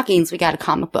our stockings, we got a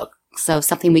comic book. So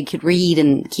something we could read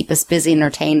and keep us busy and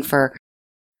entertained for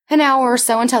an hour or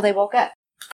so until they woke up.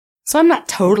 So I'm not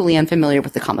totally unfamiliar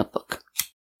with the comic book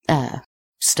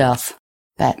stuff.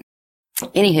 But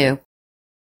anywho,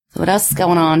 so what else is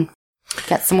going on?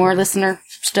 Got some more listener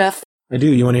stuff? I do.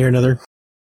 You want to hear another?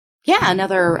 Yeah,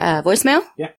 another voicemail?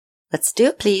 Yeah. Let's do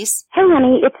it, please. Hey,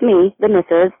 honey, it's me, the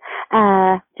missus.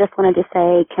 Just wanted to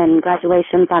say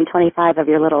congratulations on 25 of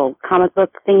your little comic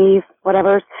book thingies,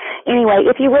 whatevers. Anyway,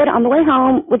 if you would, on the way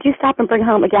home, would you stop and bring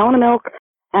home a gallon of milk,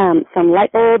 some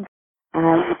light bulbs,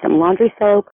 some laundry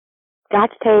soap,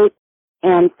 Scotch tape,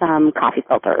 and some coffee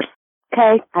filters?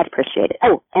 Okay? I'd appreciate it.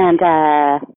 Oh, and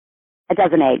a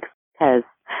dozen eggs, because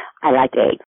I like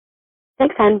eggs.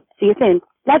 Thanks, hon. See you soon.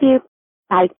 Love you.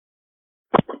 Bye.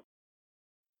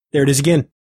 There it is again.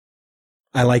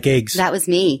 I like eggs. That was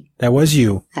me. That was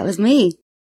you. That was me.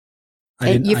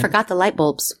 And you I forgot the light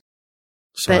bulbs.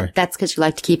 Sorry. But that's because you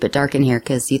like to keep it dark in here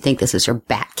because you think this is your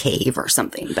bat cave or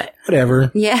something. But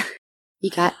whatever. Yeah. You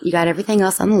got everything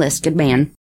else on the list. Good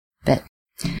man. But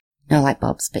no light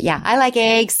bulbs. But yeah, I like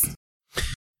eggs.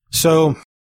 So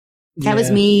That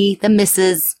was me, the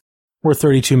missus. We're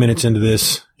 32 minutes into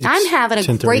this. I'm having a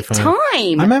great 10:35.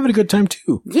 time. I'm having a good time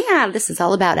too. Yeah, this is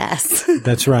all about us.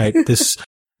 That's right. This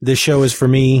show is for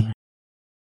me.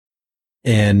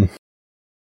 And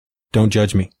don't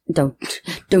judge me. Don't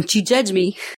you judge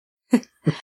me.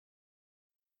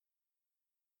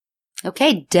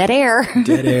 Okay, dead air.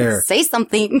 Dead air. Say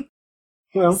something.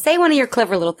 Well, say one of your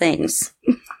clever little things.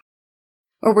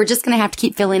 Or we're just going to have to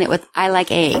keep filling it with I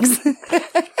like eggs.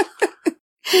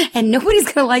 And nobody's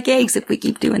going to like eggs if we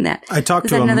keep doing that. I talked Is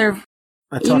to that him. another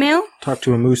email? Talk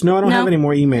to a moose. No, I don't have any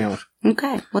more email.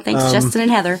 Okay. Well, thanks, Justin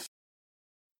and Heather.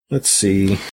 Let's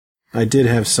see. I did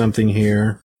have something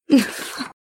here.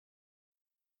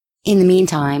 In the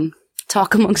meantime,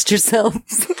 talk amongst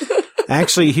yourselves.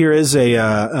 Actually, here is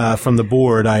a from the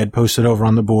board. I had posted over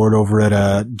on the board over at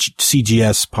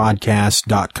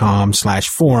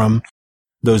cgspodcast.com/forum.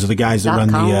 Those are the guys that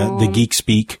run the Geek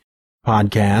Speak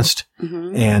podcast.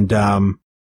 Mm-hmm. And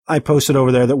I posted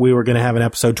over there that we were going to have an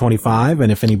episode 25,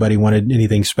 and if anybody wanted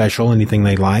anything special, anything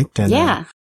they liked. And yeah.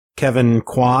 Kevin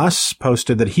Quass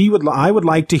posted that I would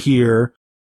like to hear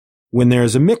when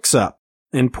there's a mix-up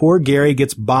and poor Gary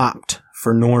gets bopped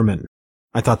for Norman.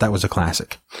 I thought that was a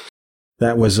classic.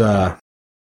 That was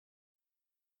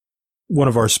one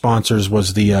of our sponsors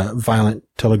was the Violent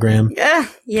Telegram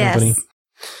yes. company.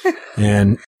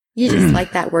 And you just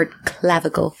like that word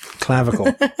clavicle. Clavicle.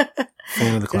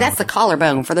 Fan of the clavicle. That's the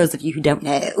collarbone for those of you who don't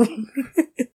know.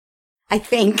 I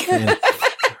think. And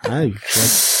I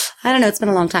don't know. It's been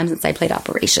a long time since I played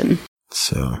Operation.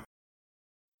 So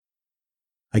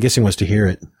I guess he wants to hear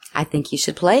it. I think you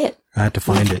should play it. I have to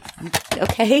find it.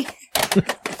 Okay.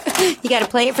 You got to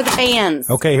play it for the fans.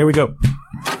 Okay, here we go.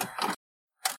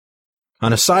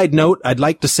 On a side note, I'd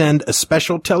like to send a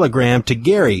special telegram to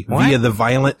Gary via the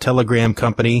Violent Telegram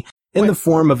Company in the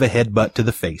form of a headbutt to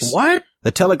the face. What?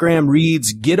 The telegram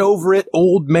reads, "Get over it,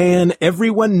 old man.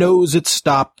 Everyone knows it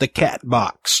stopped the cat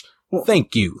box.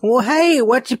 Thank you." Well, hey,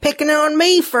 what you picking on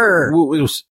me for?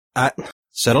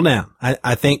 Settle down.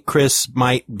 I think Chris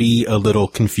might be a little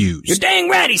confused. You're dang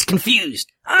right he's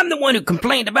confused. I'm the one who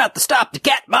complained about the Stop the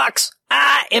Cat box.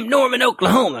 I am Norman,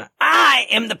 Oklahoma. I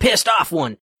am the pissed off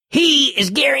one. He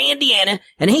is Gary, Indiana,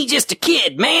 and he's just a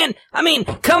kid, man. I mean,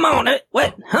 come on.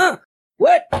 What? Huh?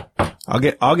 What? I'll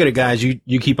get it, guys.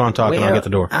 You keep on talking. I'll get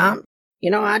the door.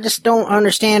 I just don't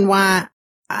understand why.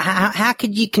 How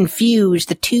could you confuse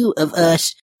the two of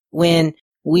us when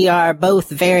we are both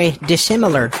very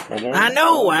dissimilar? I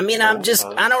know. I mean, I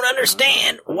don't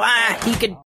understand why he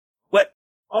could. What?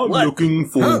 I'm looking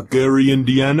for Gary,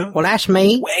 Indiana. Well, that's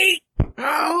me. Wait.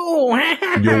 Oh.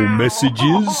 Your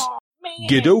messages?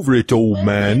 Get over it, old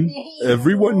man.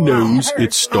 Everyone knows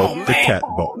it's Stop the Cat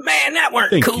box. Man, that weren't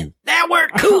Thank cool. you. That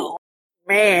weren't cool.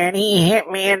 Man, he hit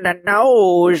me in the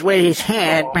nose with his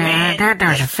head, man. That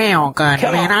doesn't feel good,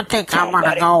 man. I think I'm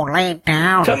gonna go lay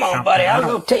down. Come on, buddy. I'll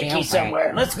go take you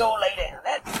somewhere. Let's go lay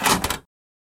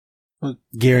down.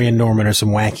 Gary and Norman are some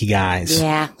wacky guys.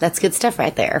 Yeah, that's good stuff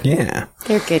right there. Yeah.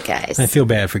 They're good guys. I feel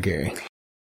bad for Gary.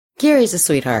 Gary's a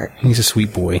sweetheart. He's a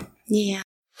sweet boy. Yeah.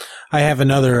 I have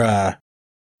another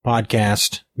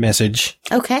podcast message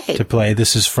Okay. to play.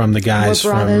 This is from the guys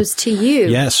More bravos to you.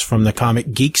 Yes, from the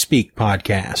Comic Geek Speak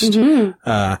podcast.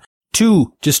 Mm-hmm.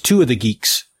 Two of the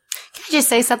geeks. Can I just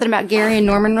say something about Gary and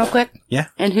Norman real quick? Yeah.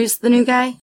 And who's the new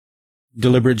guy?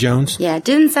 Deliberate Jones. Yeah.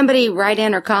 Didn't somebody write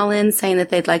in or call in saying that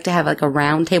they'd like to have like a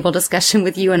round table discussion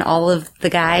with you and all of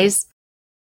the guys?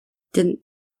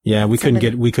 Yeah, we couldn't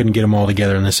get them all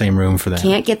together in the same room for that.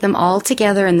 Can't get them all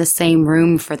together in the same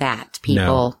room for that,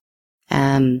 people.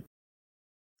 Gonna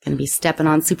be stepping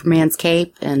on Superman's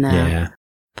cape and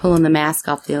pulling the mask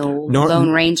off the old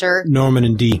Lone Ranger. Norman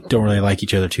and Dee don't really like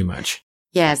each other too much.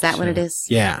 Yeah, is that what it is?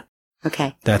 Yeah.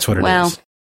 Okay. That's what it is. Well,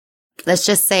 let's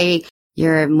just say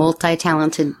you're a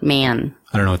multi-talented man.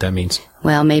 I don't know what that means.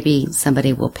 Well, maybe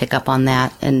somebody will pick up on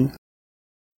that, and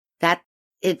that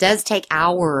it does take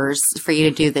hours for you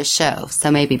to do this show, so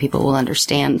maybe people will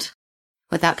understand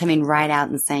without coming right out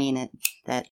and saying it.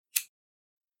 That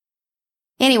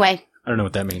anyway. I don't know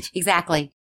what that means.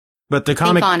 Exactly. But the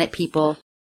think on it, people.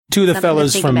 To the Something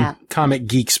fellas to from about. Comic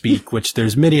Geek Speak, which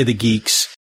there's many of the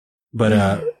geeks,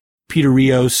 but Peter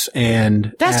Rios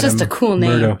and That's Adam just a cool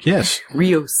name. Murdo. Yes.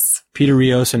 Rios. Peter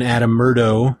Rios and Adam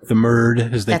Murdo, the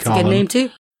Murd, as they That's call a him. good name,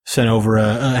 too. Sent over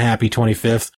a happy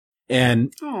 25th.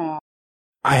 And Aww.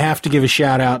 I have to give a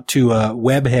shout out to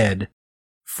Webhead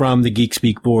from the Geek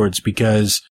Speak boards,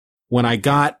 because when I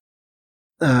got,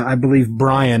 I believe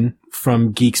Brian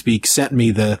from Geek Speak sent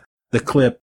me the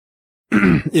clip.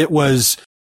 It was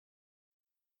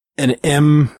an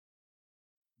MW,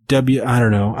 I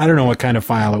don't know what kind of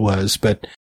file it was, but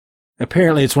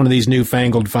apparently it's one of these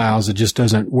newfangled files that just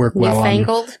doesn't work well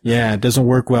Newfangled? Yeah, it doesn't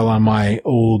work well on my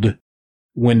old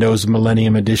Windows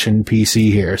Millennium Edition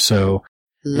PC here, so.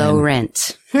 Low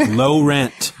rent. Low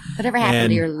rent. Whatever happened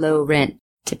to your low rent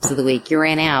tips of the week? You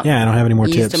ran out. Yeah, I don't have any more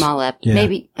you tips. Used them all up. Yeah.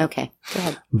 Maybe. Okay. Go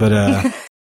ahead. But,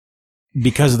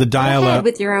 because of the Go ahead dial-up.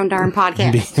 with your own darn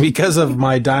podcast. Because of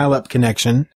my dial-up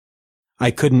connection,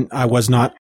 I was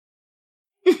not.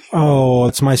 Oh,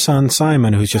 it's my son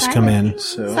Simon who's just come in.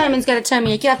 So. Simon's got a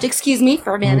tummy ache. You have to excuse me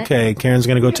for a minute. Okay, Karen's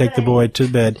going to go take the boy to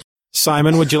bed.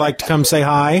 Simon, would you like to come say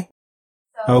hi?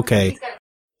 Okay.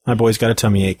 My boy's got a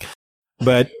tummy ache.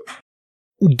 But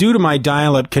due to my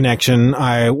dial-up connection,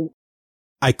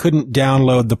 I couldn't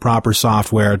download the proper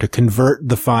software to convert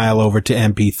the file over to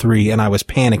MP3, and I was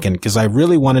panicking because I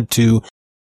really wanted to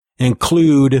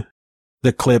include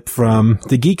the clip from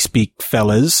the Geek Speak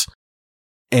fellas.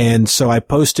 And so I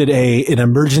posted an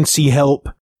emergency help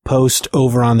post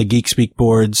over on the Geek Speak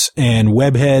boards, and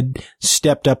Webhead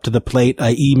stepped up to the plate.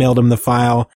 I emailed him the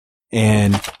file,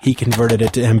 and he converted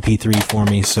it to MP3 for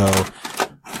me. So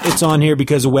it's on here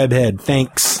because of Webhead.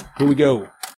 Thanks. Here we go.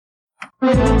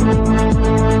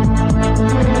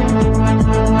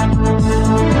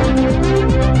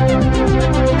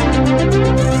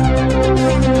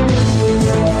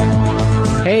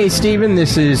 Hey, Steven,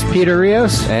 this is Peter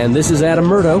Rios. And this is Adam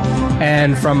Murdo.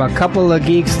 And from a couple of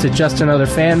geeks to just another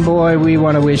fanboy, we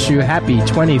want to wish you happy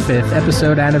 25th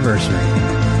episode anniversary.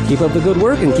 Keep up the good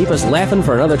work and keep us laughing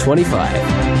for another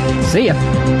 25. See ya.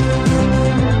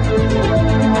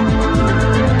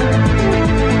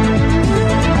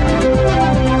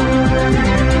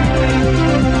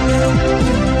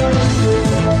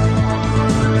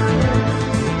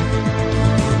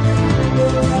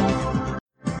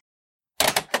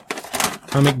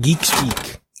 Comic Geek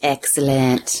Speak.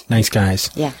 Excellent. Nice guys.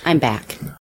 Yeah, I'm back.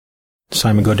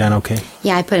 Simon go down okay?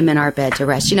 Yeah, I put him in our bed to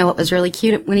rest. You know what was really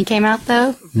cute when he came out,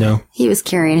 though? No. He was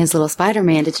carrying his little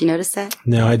Spider-Man. Did you notice that?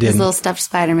 No, I His didn't. little stuffed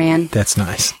Spider-Man. That's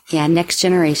nice. Yeah, next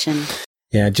generation.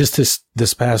 Yeah, just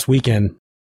this past weekend,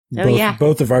 Oh, yeah.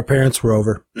 both of our parents were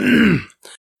over.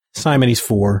 Simon, he's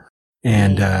 4,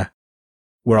 and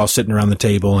we're all sitting around the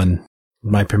table, and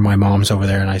my mom's over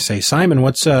there, and I say, Simon,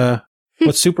 what's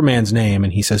Superman's name?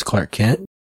 And he says Clark Kent.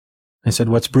 I said,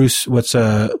 what's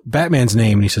Batman's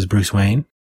name? And he says Bruce Wayne.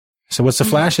 I said, what's the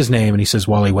Flash's name? And he says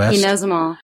Wally West. He knows them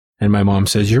all. And my mom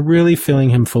says, you're really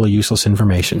filling him full of useless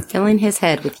information. Filling his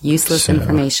head with useless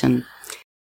information.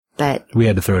 But we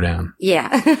had to throw down.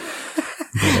 yeah.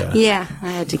 Yeah,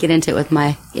 I had to get into it with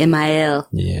my MIL.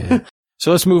 Yeah.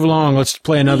 So let's move along. Let's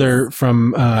play another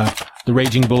from the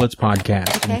Raging Bullets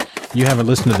podcast. Okay. And you haven't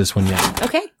listened to this one yet.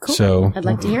 Okay, cool. So I'd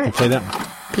like to hear we'll it. play that one.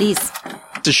 Please.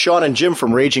 This is Sean and Jim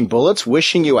from Raging Bullets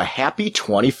wishing you a happy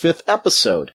 25th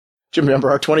episode. Do you remember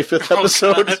our 25th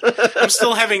episode? I'm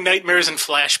still having nightmares and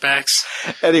flashbacks.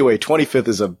 Anyway, 25th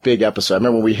is a big episode. I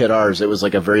remember when we hit ours, it was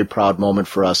like a very proud moment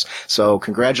for us. So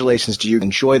congratulations to you.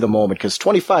 Enjoy the moment because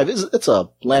 25 it's a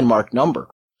landmark number.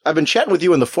 I've been chatting with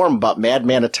you in the forum about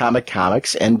Madman Atomic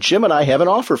Comics, and Jim and I have an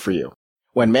offer for you.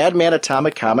 When Madman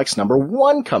Atomic Comics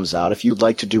 #1 comes out, if you'd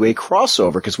like to do a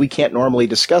crossover, because we can't normally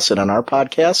discuss it on our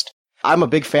podcast, I'm a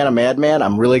big fan of Madman.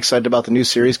 I'm really excited about the new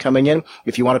series coming in.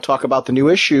 If you want to talk about the new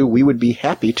issue, we would be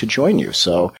happy to join you.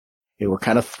 So we're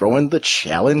kind of throwing the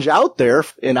challenge out there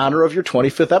in honor of your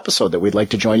 25th episode that we'd like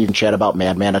to join you and chat about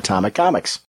Madman Atomic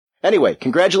Comics. Anyway,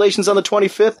 congratulations on the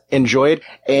 25th. Enjoy it,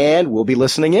 and we'll be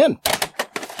listening in.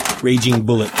 Raging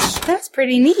Bullets. That's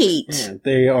pretty neat. Yeah,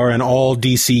 they are an all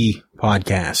DC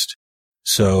podcast.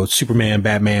 So Superman,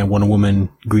 Batman, Wonder Woman,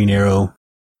 Green Arrow.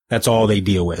 That's all they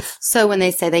deal with. So when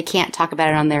they say they can't talk about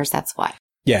it on theirs, that's why.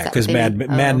 Yeah, because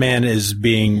Madman is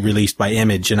being released by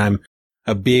Image, and I'm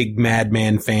a big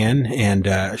Madman fan.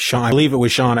 And Sean, I believe it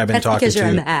was Sean I've been talking to. Because you're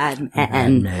a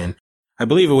madman. I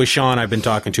believe it was Sean I've been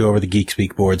talking to over the Geek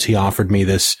Speak boards. He offered me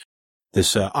this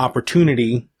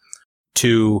opportunity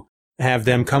to have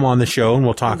them come on the show, and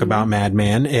we'll talk about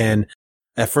Madman. And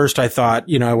at first I thought,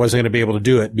 I wasn't going to be able to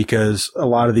do it because a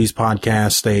lot of these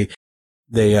podcasts,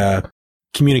 they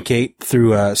communicate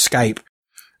through Skype,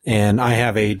 and I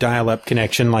have a dial-up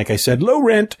connection, like I said, low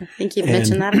rent. I think you've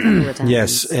mentioned that a couple of times.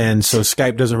 Yes, and so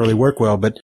Skype doesn't really work well,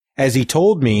 but as he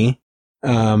told me,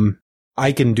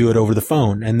 I can do it over the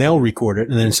phone, and they'll record it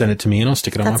and then send it to me, and I'll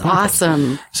stick it on my podcast. That's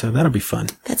awesome. So that'll be fun.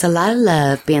 That's a lot of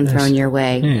love being thrown your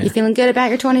way. Yeah. You feeling good about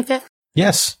your 25th?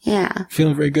 Yes. Yeah.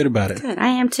 Feeling very good about it. Good. I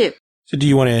am too. So do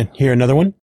you want to hear another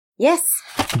one? Yes.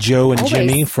 Joe and Always.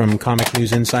 Jimmy from Comic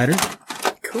News Insider.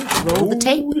 Cool. Roll the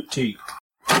tape.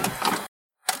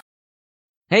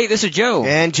 Hey, this is Joe.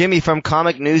 And Jimmy from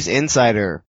Comic News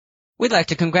Insider. We'd like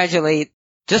to congratulate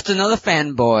Just Another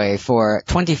Fanboy for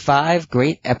 25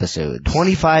 great episodes.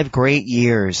 25 great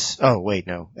years. Oh, wait,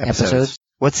 no. Episodes.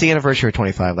 What's the anniversary of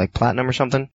 25? Like platinum or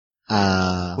something?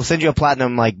 We'll send you a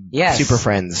platinum, yes. Super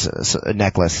Friends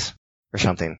necklace or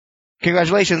something.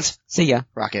 Congratulations. See ya.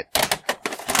 Rocket.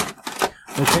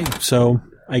 Okay, so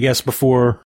I guess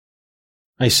before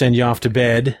I send you off to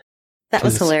bed. That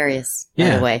was hilarious,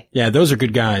 by the way. Yeah, those are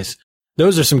good guys.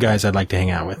 Those are some guys I'd like to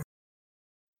hang out with.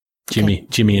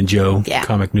 Jimmy and Joe,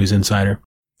 Comic News Insider.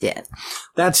 Yeah.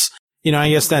 That's, I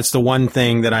guess that's the one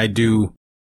thing that I do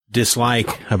dislike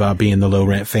about being the low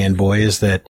rent fanboy is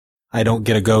that I don't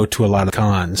get to go to a lot of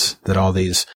cons that all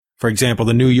these, for example,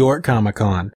 the New York Comic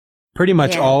Con. Pretty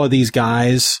much all of these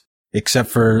guys, except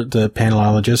for the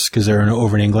panelologists, because they're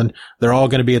over in England, they're all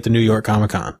going to be at the New York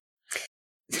Comic Con.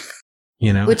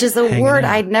 Which is a word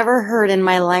I'd never heard in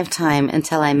my lifetime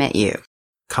until I met you.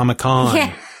 Comic Con.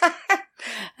 Yeah.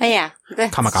 Yeah.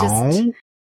 Comic Con.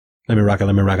 Let me rock,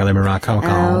 Comic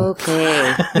Con.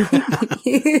 Okay.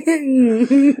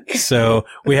 So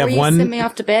we have Before you send me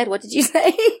off to bed, what did you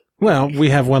say? Well, we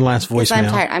have one last voicemail. I'm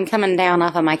tired. I'm coming down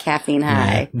off of my caffeine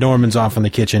high. Yeah. Norman's off in the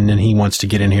kitchen and he wants to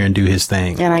get in here and do his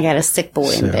thing. And I got a sick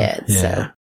boy in bed.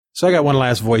 Yeah. So I got one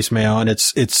last voicemail and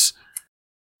it's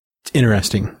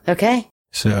interesting. Okay.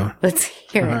 So let's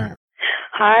hear it.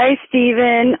 Hi,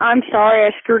 Steven. I'm sorry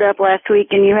I screwed up last week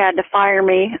and you had to fire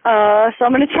me. So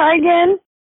I'm going to try again.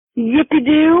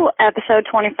 Yippee-doo, episode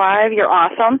 25. You're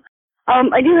awesome.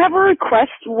 I do have a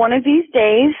request one of these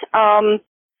days. I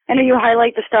know you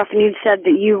highlight the stuff and you said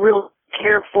that you really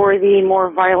care for the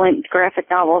more violent graphic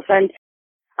novels. And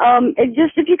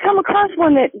if you come across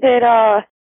one that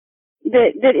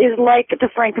is like the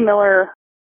Frank Miller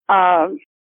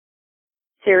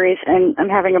series, and I'm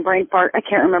having a brain fart. I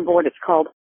can't remember what it's called.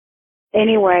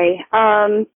 Anyway,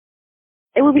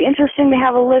 it would be interesting to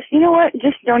have a list. You know what?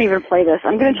 Just don't even play this.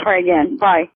 I'm going to try again.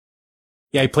 Bye.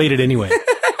 Yeah, I played it anyway.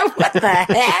 What the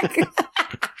heck?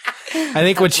 I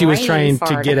think what she was trying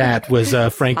to get at was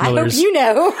Frank Miller's. I hope you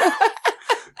know.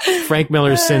 Frank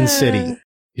Miller's Sin City.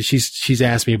 She's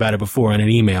asked me about it before in an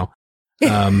email.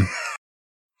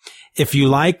 If you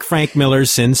like Frank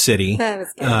Miller's Sin City,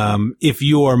 if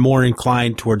you are more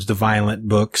inclined towards the violent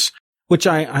books, which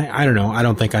I don't know, I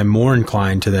don't think I'm more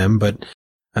inclined to them, but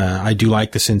I do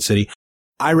like the Sin City.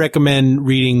 I recommend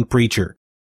reading Preacher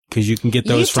because you can get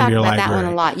those from your library. You've talked about that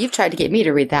one a lot. You've tried to get me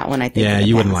to read that one, I think. Yeah,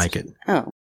 you wouldn't like it. Oh.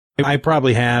 I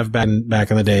probably have back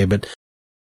in the day, but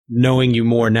knowing you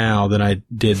more now than I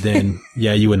did then,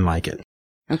 yeah, you wouldn't like it.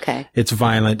 Okay. It's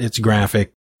violent. It's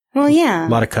graphic. Well, yeah. A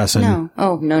lot of cussing. No.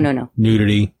 Oh, no.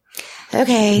 Nudity.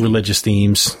 Okay. Religious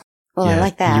themes. Well, I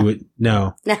like that.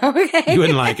 No. Okay. You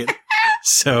wouldn't like it.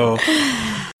 So.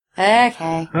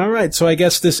 Okay. All right. So I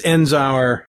guess this ends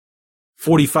our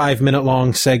 45-minute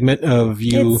long segment of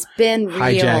you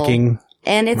hijacking.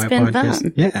 And it's been podcast.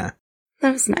 fun. Yeah.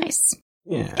 That was nice.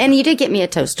 Yeah. And you did get me a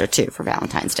toaster too for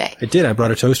Valentine's Day. I did. I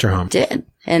brought a toaster home. Did.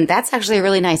 And that's actually a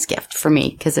really nice gift for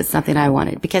me because it's something I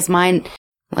wanted. Because mine,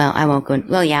 well, I won't go.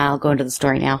 Well, yeah, I'll go into the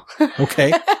story now.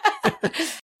 Okay.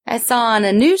 I saw on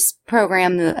a news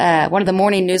program, one of the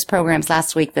morning news programs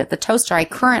last week, that the toaster I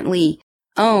currently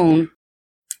own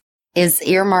is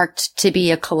earmarked to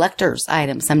be a collector's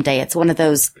item someday. It's one of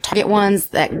those Target ones,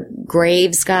 that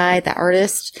Graves guy, that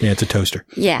artist. Yeah, it's a toaster.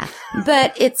 Yeah.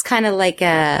 But it's kind of like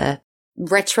a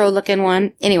retro looking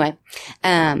one. Anyway,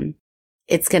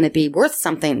 it's going to be worth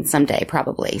something someday,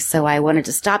 probably. So I wanted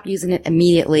to stop using it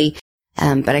immediately.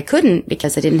 But I couldn't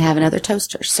because I didn't have another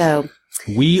toaster. So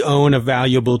we own a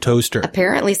valuable toaster.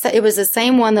 Apparently, so it was the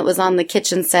same one that was on the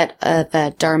kitchen set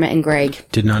of Dharma and Greg.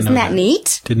 Did not know Isn't that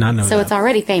neat? Did not know So that. it's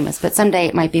already famous, but someday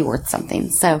it might be worth something.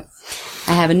 So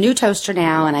I have a new toaster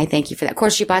now, and I thank you for that. Of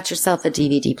course, you bought yourself a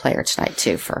DVD player tonight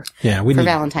too for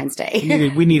Valentine's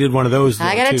Day. we needed one of those.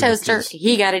 I got a toaster.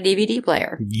 He got a DVD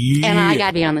player. Yeah. And I got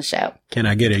to be on the show. Can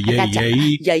I get a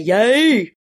yay?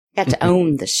 Yay! Got to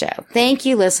own the show. Thank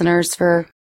you, listeners, for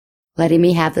letting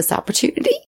me have this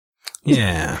opportunity.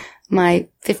 Yeah. My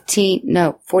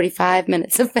 45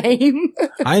 minutes of fame.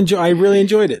 I really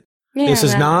enjoyed it. Yeah, this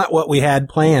is not what we had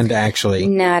planned, actually.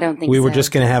 No, I don't think so. We were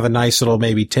just going to have a nice little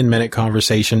maybe 10-minute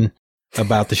conversation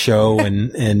about the show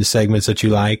and segments that you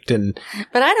liked.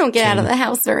 But I don't get out of the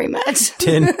house very much.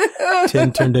 10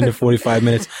 turned into 45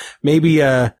 minutes. Maybe,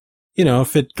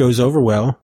 if it goes over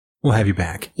well, we'll have you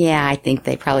back. Yeah, I think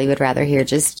they probably would rather hear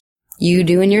just you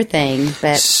doing your thing.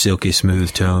 But silky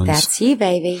smooth tones. That's you,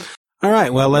 baby. All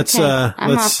right. Well,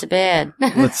 I'm off to bed.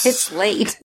 It's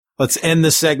late. Let's end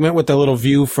the segment with a little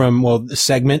view from,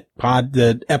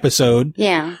 the episode.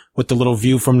 Yeah. With the little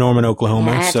view from Norman,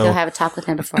 Oklahoma. Yeah, I have to go have a talk with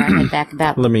him before I head back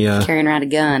about carrying around a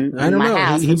gun in my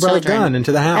house. He brought a gun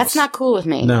into the house. That's not cool with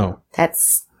me. No.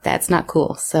 That's not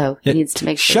cool. So he needs to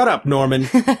make sure. Shut up, Norman.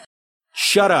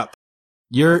 Shut up.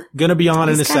 You're going to be on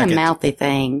in a second. He's kind of mouthy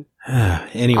thing.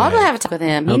 Anyway. I'll go have a talk with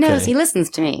him. He knows. He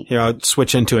listens to me. Here, I'll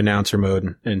switch into announcer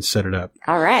mode and set it up.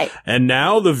 All right. And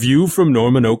now the view from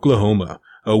Norman, Oklahoma.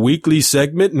 A weekly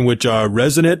segment in which our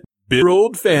resident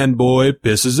bitter-old fanboy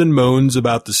pisses and moans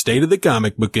about the state of the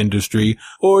comic book industry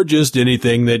or just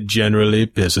anything that generally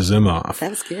pisses him off.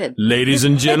 That was good. Ladies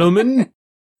and gentlemen,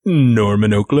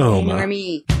 Norman, Oklahoma. Hey,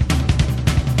 Normie.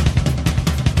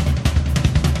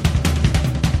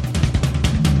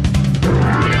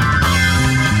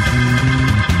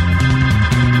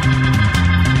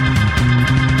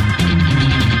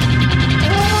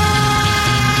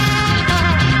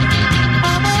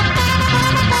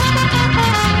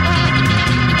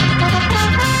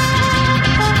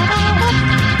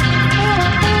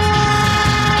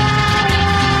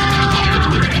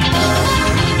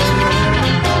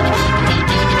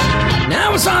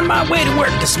 On my way to work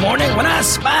this morning when I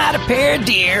spied a pair of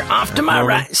deer off to my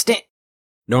right.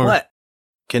 Norman,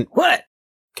 what?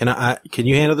 Can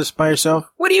you handle this by yourself?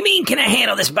 What do you mean? Can I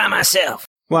handle this by myself?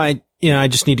 Well, I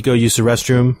just need to go use the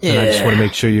restroom, and I just want to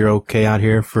make sure you're okay out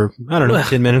here for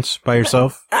 10 minutes by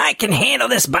yourself. I can handle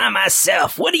this by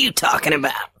myself. What are you talking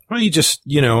about? Well, you just,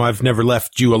 I've never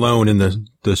left you alone in the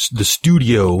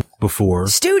studio before.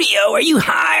 Studio? Are you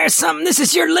high or something? This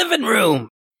is your living room.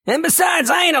 And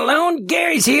besides, I ain't alone.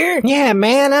 Gary's here. Yeah,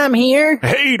 man, I'm here.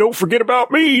 Hey, don't forget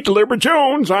about me, Deliver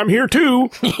Jones. I'm here too.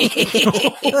 What's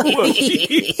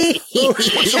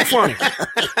so funny?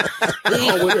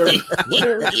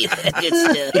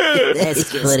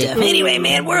 That's good stuff. Anyway,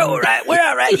 man, we're all right. We're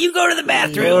all right. You go to the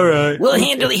bathroom. All right. We'll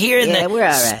handle it here in the we're all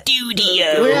right.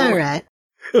 studio. We're all right.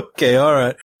 Okay, all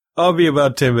right. I'll be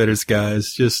about 10 minutes,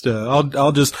 guys. Just,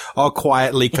 I'll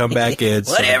quietly come back in.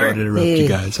 So Whatever. I don't interrupt you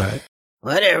guys, all right?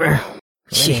 Whatever.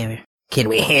 Can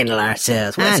we handle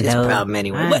ourselves? What's his problem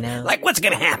anyway? I What, know. like, what's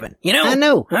gonna happen? You know? I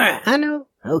know. All right. I know.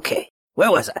 Okay. Where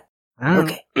was I?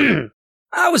 Okay.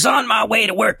 I was on my way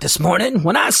to work this morning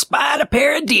when I spied a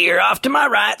pair of deer off to my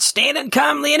right, standing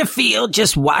calmly in a field,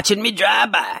 just watching me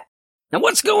drive by. Now,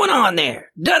 what's going on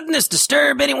there? Doesn't this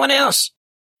disturb anyone else?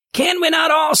 Can we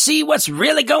not all see what's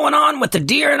really going on with the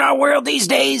deer in our world these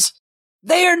days?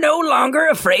 They are no longer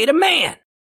afraid of man.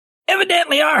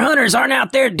 Evidently, our hunters aren't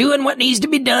out there doing what needs to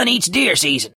be done each deer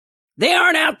season. They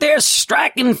aren't out there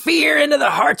striking fear into the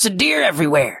hearts of deer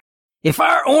everywhere. If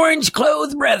our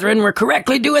orange-clothed brethren were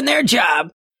correctly doing their job,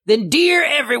 then deer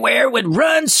everywhere would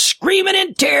run screaming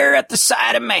in terror at the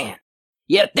sight of man.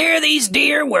 Yet there these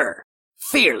deer were,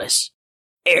 fearless,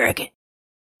 arrogant.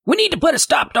 We need to put a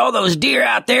stop to all those deer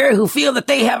out there who feel that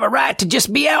they have a right to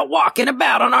just be out walking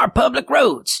about on our public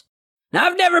roads. Now,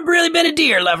 I've never really been a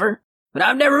deer lover, but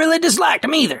I've never really disliked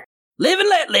them either. Live and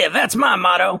let live, that's my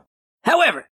motto.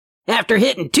 However, after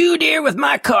hitting 2 deer with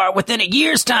my car within a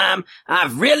year's time,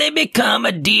 I've really become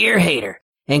a deer hater.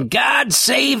 And God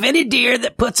save any deer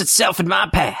that puts itself in my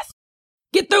path.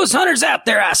 Get those hunters out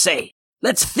there, I say.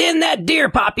 Let's thin that deer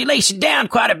population down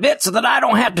quite a bit so that I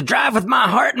don't have to drive with my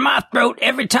heart in my throat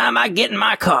every time I get in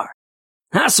my car.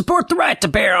 I support the right to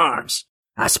bear arms.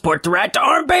 I support the right to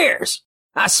arm bears.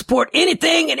 I support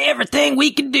anything and everything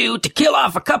we can do to kill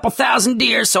off a couple thousand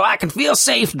deer so I can feel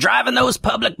safe driving those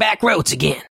public back roads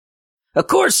again. Of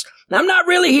course, I'm not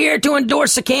really here to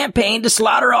endorse a campaign to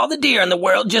slaughter all the deer in the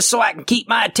world just so I can keep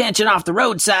my attention off the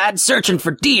roadside searching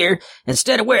for deer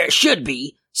instead of where it should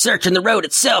be, searching the road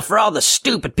itself for all the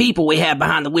stupid people we have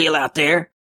behind the wheel out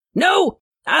there. No,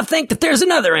 I think that there's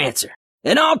another answer.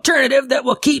 An alternative that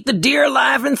will keep the deer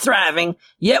alive and thriving,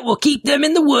 yet will keep them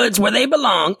in the woods where they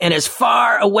belong and as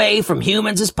far away from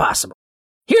humans as possible.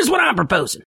 Here's what I'm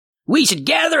proposing. We should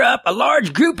gather up a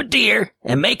large group of deer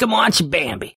and make them watch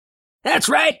Bambi. That's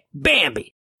right,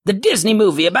 Bambi, the Disney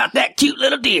movie about that cute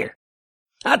little deer.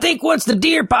 I think once the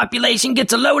deer population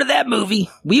gets a load of that movie,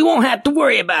 we won't have to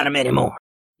worry about them anymore.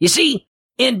 You see,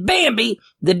 in Bambi,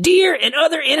 the deer and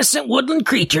other innocent woodland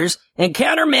creatures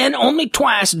encounter men only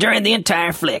twice during the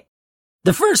entire flick.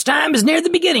 The first time is near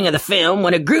the beginning of the film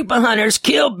when a group of hunters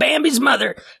kill Bambi's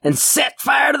mother and set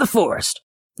fire to the forest.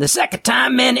 The second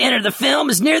time men enter the film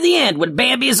is near the end when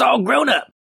Bambi is all grown up.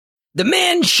 The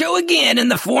men show again in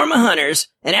the form of hunters,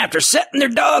 and after setting their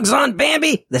dogs on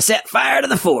Bambi, they set fire to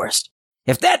the forest.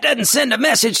 If that doesn't send a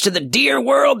message to the deer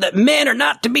world that men are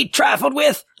not to be trifled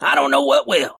with, I don't know what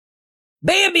will.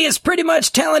 Bambi is pretty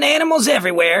much telling animals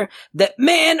everywhere that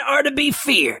men are to be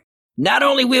feared. Not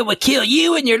only will we kill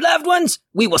you and your loved ones,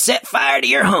 we will set fire to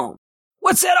your home.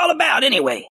 What's that all about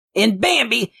anyway? In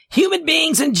Bambi, human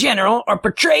beings in general are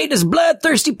portrayed as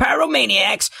bloodthirsty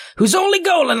pyromaniacs whose only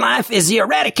goal in life is the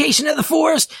eradication of the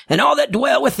forest and all that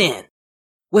dwell within.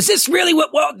 Was this really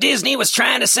what Walt Disney was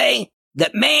trying to say?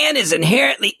 That man is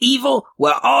inherently evil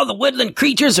while all the woodland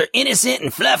creatures are innocent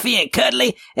and fluffy and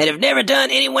cuddly and have never done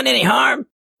anyone any harm?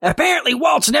 Apparently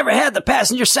Walt's never had the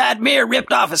passenger side mirror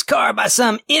ripped off his car by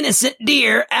some innocent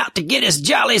deer out to get his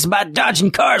jollies by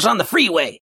dodging cars on the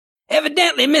freeway.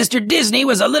 Evidently, Mr. Disney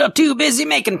was a little too busy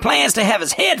making plans to have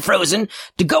his head frozen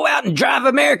to go out and drive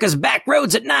America's back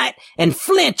roads at night and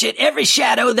flinch at every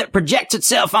shadow that projects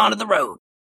itself onto the road.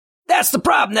 That's the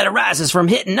problem that arises from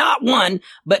hitting not 1,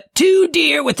 but 2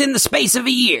 deer within the space of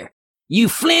a year. You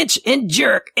flinch and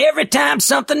jerk every time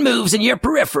something moves in your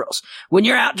peripherals when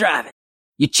you're out driving.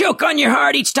 You choke on your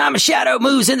heart each time a shadow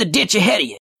moves in the ditch ahead of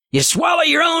you. You swallow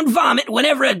your own vomit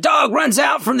whenever a dog runs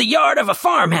out from the yard of a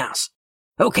farmhouse.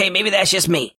 Okay, maybe that's just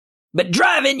me. But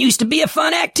driving used to be a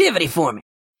fun activity for me.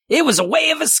 It was a way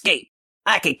of escape.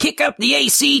 I could kick up the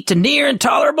AC to near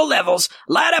intolerable levels,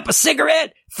 light up a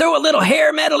cigarette, throw a little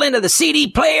hair metal into the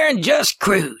CD player, and just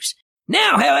cruise.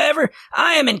 Now, however,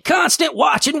 I am in constant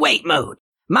watch and wait mode.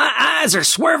 My eyes are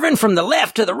swerving from the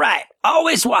left to the right,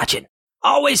 always watching,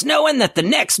 always knowing that the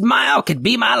next mile could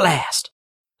be my last.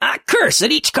 I curse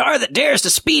at each car that dares to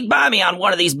speed by me on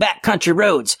one of these backcountry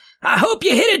roads. I hope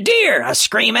you hit a deer, I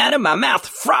scream at him, my mouth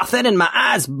frothing and my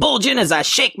eyes bulging as I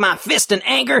shake my fist in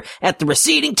anger at the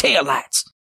receding taillights.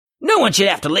 No one should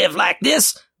have to live like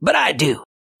this, but I do.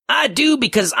 I do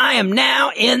because I am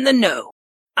now in the know.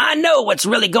 I know what's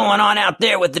really going on out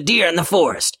there with the deer in the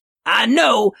forest. I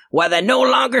know why they no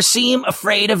longer seem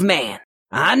afraid of man.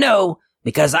 I know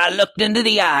because I looked into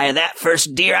the eye of that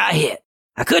first deer I hit.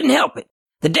 I couldn't help it.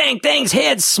 The dang thing's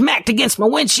head smacked against my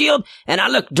windshield, and I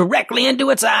looked directly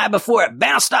into its eye before it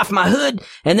bounced off my hood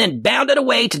and then bounded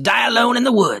away to die alone in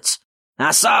the woods.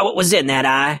 I saw what was in that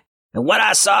eye, and what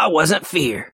I saw wasn't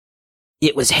fear.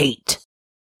 It was hate.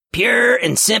 Pure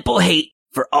and simple hate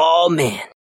for all men.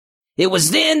 It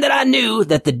was then that I knew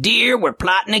that the deer were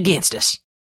plotting against us.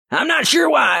 I'm not sure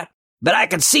why, but I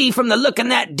could see from the look in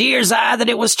that deer's eye that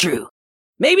it was true.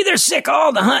 Maybe they're sick of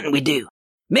all the hunting we do.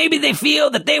 Maybe they feel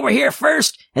that they were here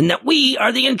first and that we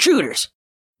are the intruders.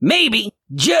 Maybe,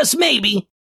 just maybe,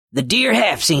 the deer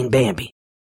have seen Bambi.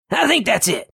 I think that's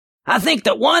it. I think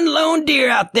that one lone deer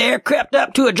out there crept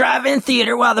up to a drive-in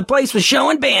theater while the place was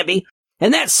showing Bambi,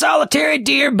 and that solitary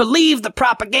deer believed the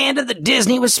propaganda that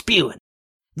Disney was spewing.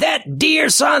 That deer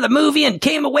saw the movie and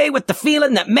came away with the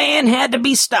feeling that man had to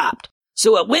be stopped.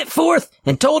 So it went forth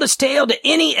and told its tale to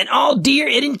any and all deer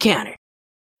it encountered.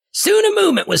 Soon a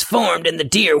movement was formed in the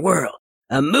deer world,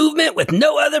 a movement with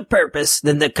no other purpose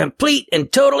than the complete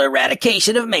and total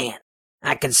eradication of man.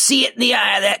 I could see it in the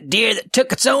eye of that deer that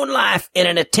took its own life in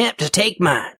an attempt to take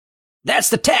mine. That's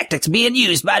the tactics being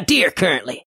used by deer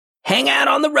currently. Hang out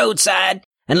on the roadside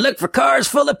and look for cars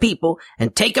full of people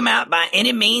and take them out by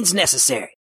any means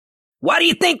necessary. Why do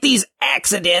you think these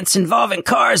accidents involving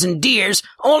cars and deers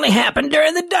only happen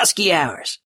during the dusky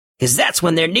hours? 'Cause that's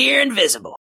when they're near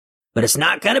invisible. But it's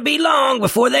not going to be long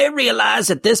before they realize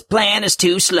that this plan is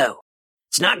too slow.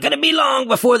 It's not going to be long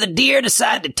before the deer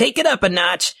decide to take it up a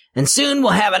notch, and soon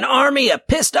we'll have an army of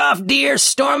pissed-off deer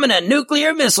storming a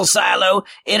nuclear missile silo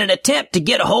in an attempt to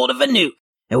get a hold of a nuke.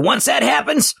 And once that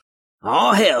happens,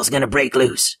 all hell's going to break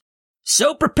loose.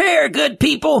 So prepare, good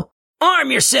people.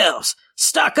 Arm yourselves.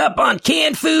 Stock up on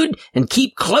canned food and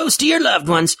keep close to your loved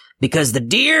ones, because the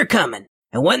deer are coming.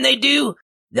 And when they do,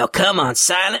 they'll come on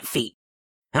silent feet.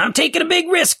 I'm taking a big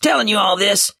risk telling you all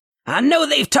this. I know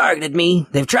they've targeted me.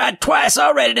 They've tried twice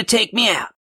already to take me out.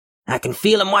 I can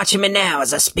feel them watching me now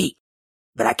as I speak.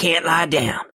 But I can't lie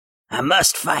down. I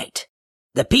must fight.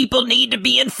 The people need to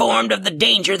be informed of the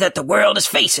danger that the world is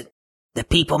facing. The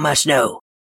people must know.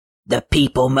 The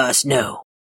people must know.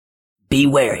 Be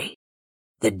wary.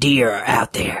 The deer are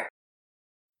out there.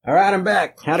 All right, I'm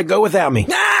back. How'd it go without me?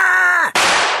 Ah!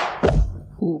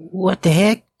 What the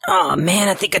heck? Oh, man,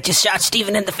 I think I just shot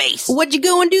Steven in the face. What'd you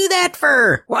go and do that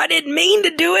for? Well, I didn't mean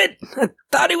to do it. I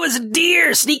thought it was a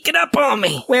deer sneaking up on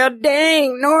me. Well,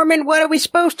 dang, Norman, what are we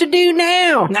supposed to do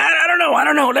now? I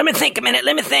don't know. Let me think a minute.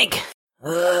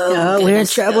 Oh, we're in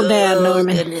trouble now,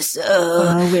 Norman. Goodness.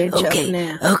 We're in trouble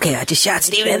now. Okay, I just shot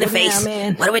Steven in the face.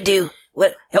 Now, what do we do?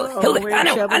 What?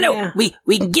 I know. We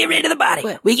can get rid of the body.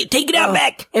 What? We can take it out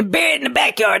back and bury it in the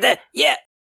backyard. Yeah.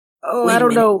 Oh, I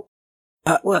don't know.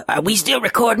 What? Are we still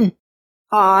recording?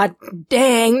 Aw,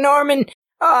 dang, Norman.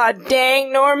 Calm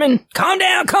down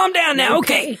now.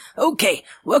 Okay.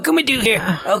 What can we do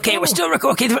here? Okay, we're still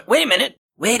recording. Okay, wait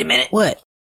a minute. What?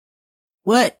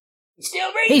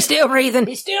 He's still breathing.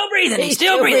 Okay.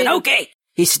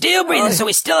 He's still breathing, so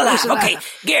he's still alive. Okay,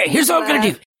 Gary, here's what I'm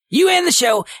gonna do. You end the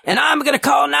show, and I'm gonna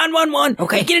call 911.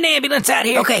 Okay. And get an ambulance out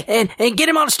here. Okay. And get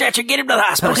him on a stretcher, get him to the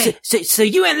hospital. Okay. So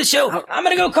you end the show. I'm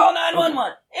gonna go call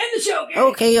 911. End the show, Gary.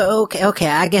 Okay.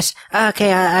 I guess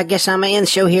I'm gonna end the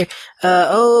show here.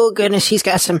 Oh goodness, he's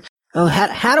got some. Oh,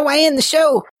 how do I end the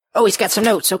show? Oh, he's got some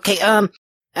notes. Okay.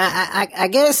 I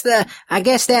guess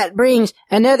that brings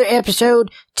another episode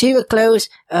to a close.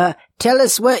 Tell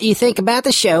us what you think about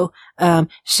the show.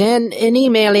 Send an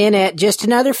email in at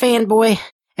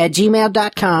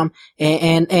justanotherfanboy@gmail.com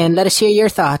and let us hear your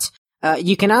thoughts.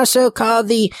 You can also call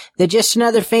the Just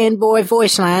Another Fanboy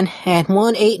voice line at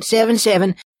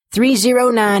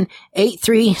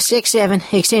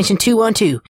 1-877-309-8367 extension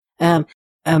 212.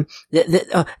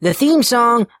 The theme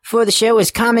song for the show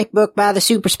is Comic Book by the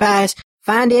Super Spies.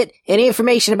 Find it and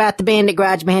information about the band at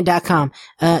GarageBand.com.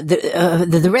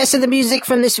 The rest of the music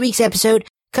from this week's episode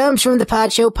comes from the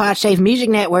Podsafe Music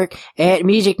Network at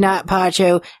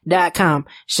music.podshow.com.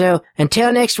 So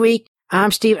until next week,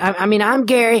 I'm Steve. I'm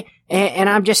Gary, and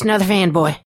I'm just another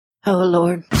fanboy. Oh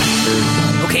Lord.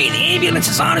 Okay, the ambulance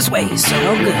is on its way. So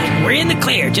good. We're in the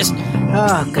clear. Just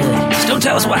good. Just don't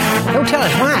tell us why. Don't tell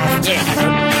us why. Yeah.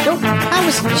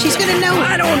 She's gonna know.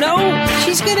 I don't know.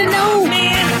 She's gonna know,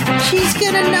 man. She's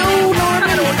gonna know, Norman.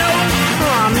 I don't know.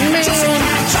 Oh man.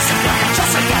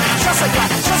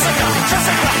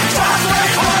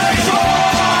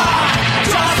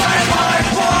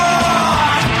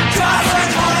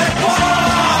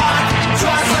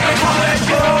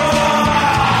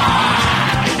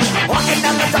 Walking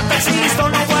down the dark seas,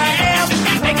 don't know where I am.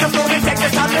 Make a movie, take the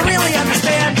time to really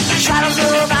understand. Shadows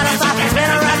move out of sight, spin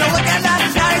around to look at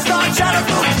that. Now he's gone, shadows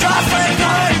move, just like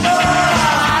comic book.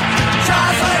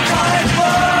 Just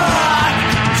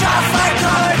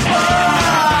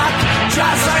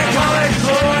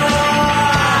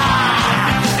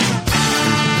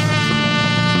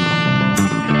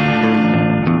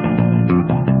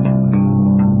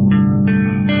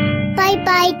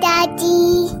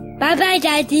Bye-bye,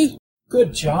 Daddy.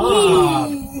 Good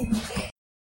job.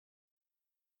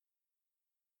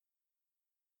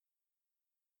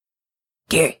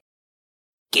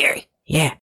 Gary,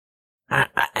 yeah.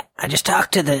 I just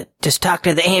talked to the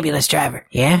ambulance driver.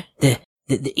 Yeah? The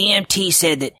EMT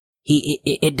said that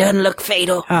it doesn't look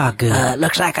fatal. Oh, good.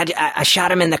 Looks like I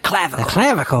shot him in the clavicle. The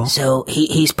clavicle? So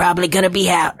he's probably gonna be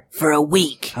out for a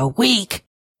week. A week?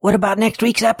 What about next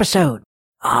week's episode?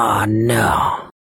 Oh, no.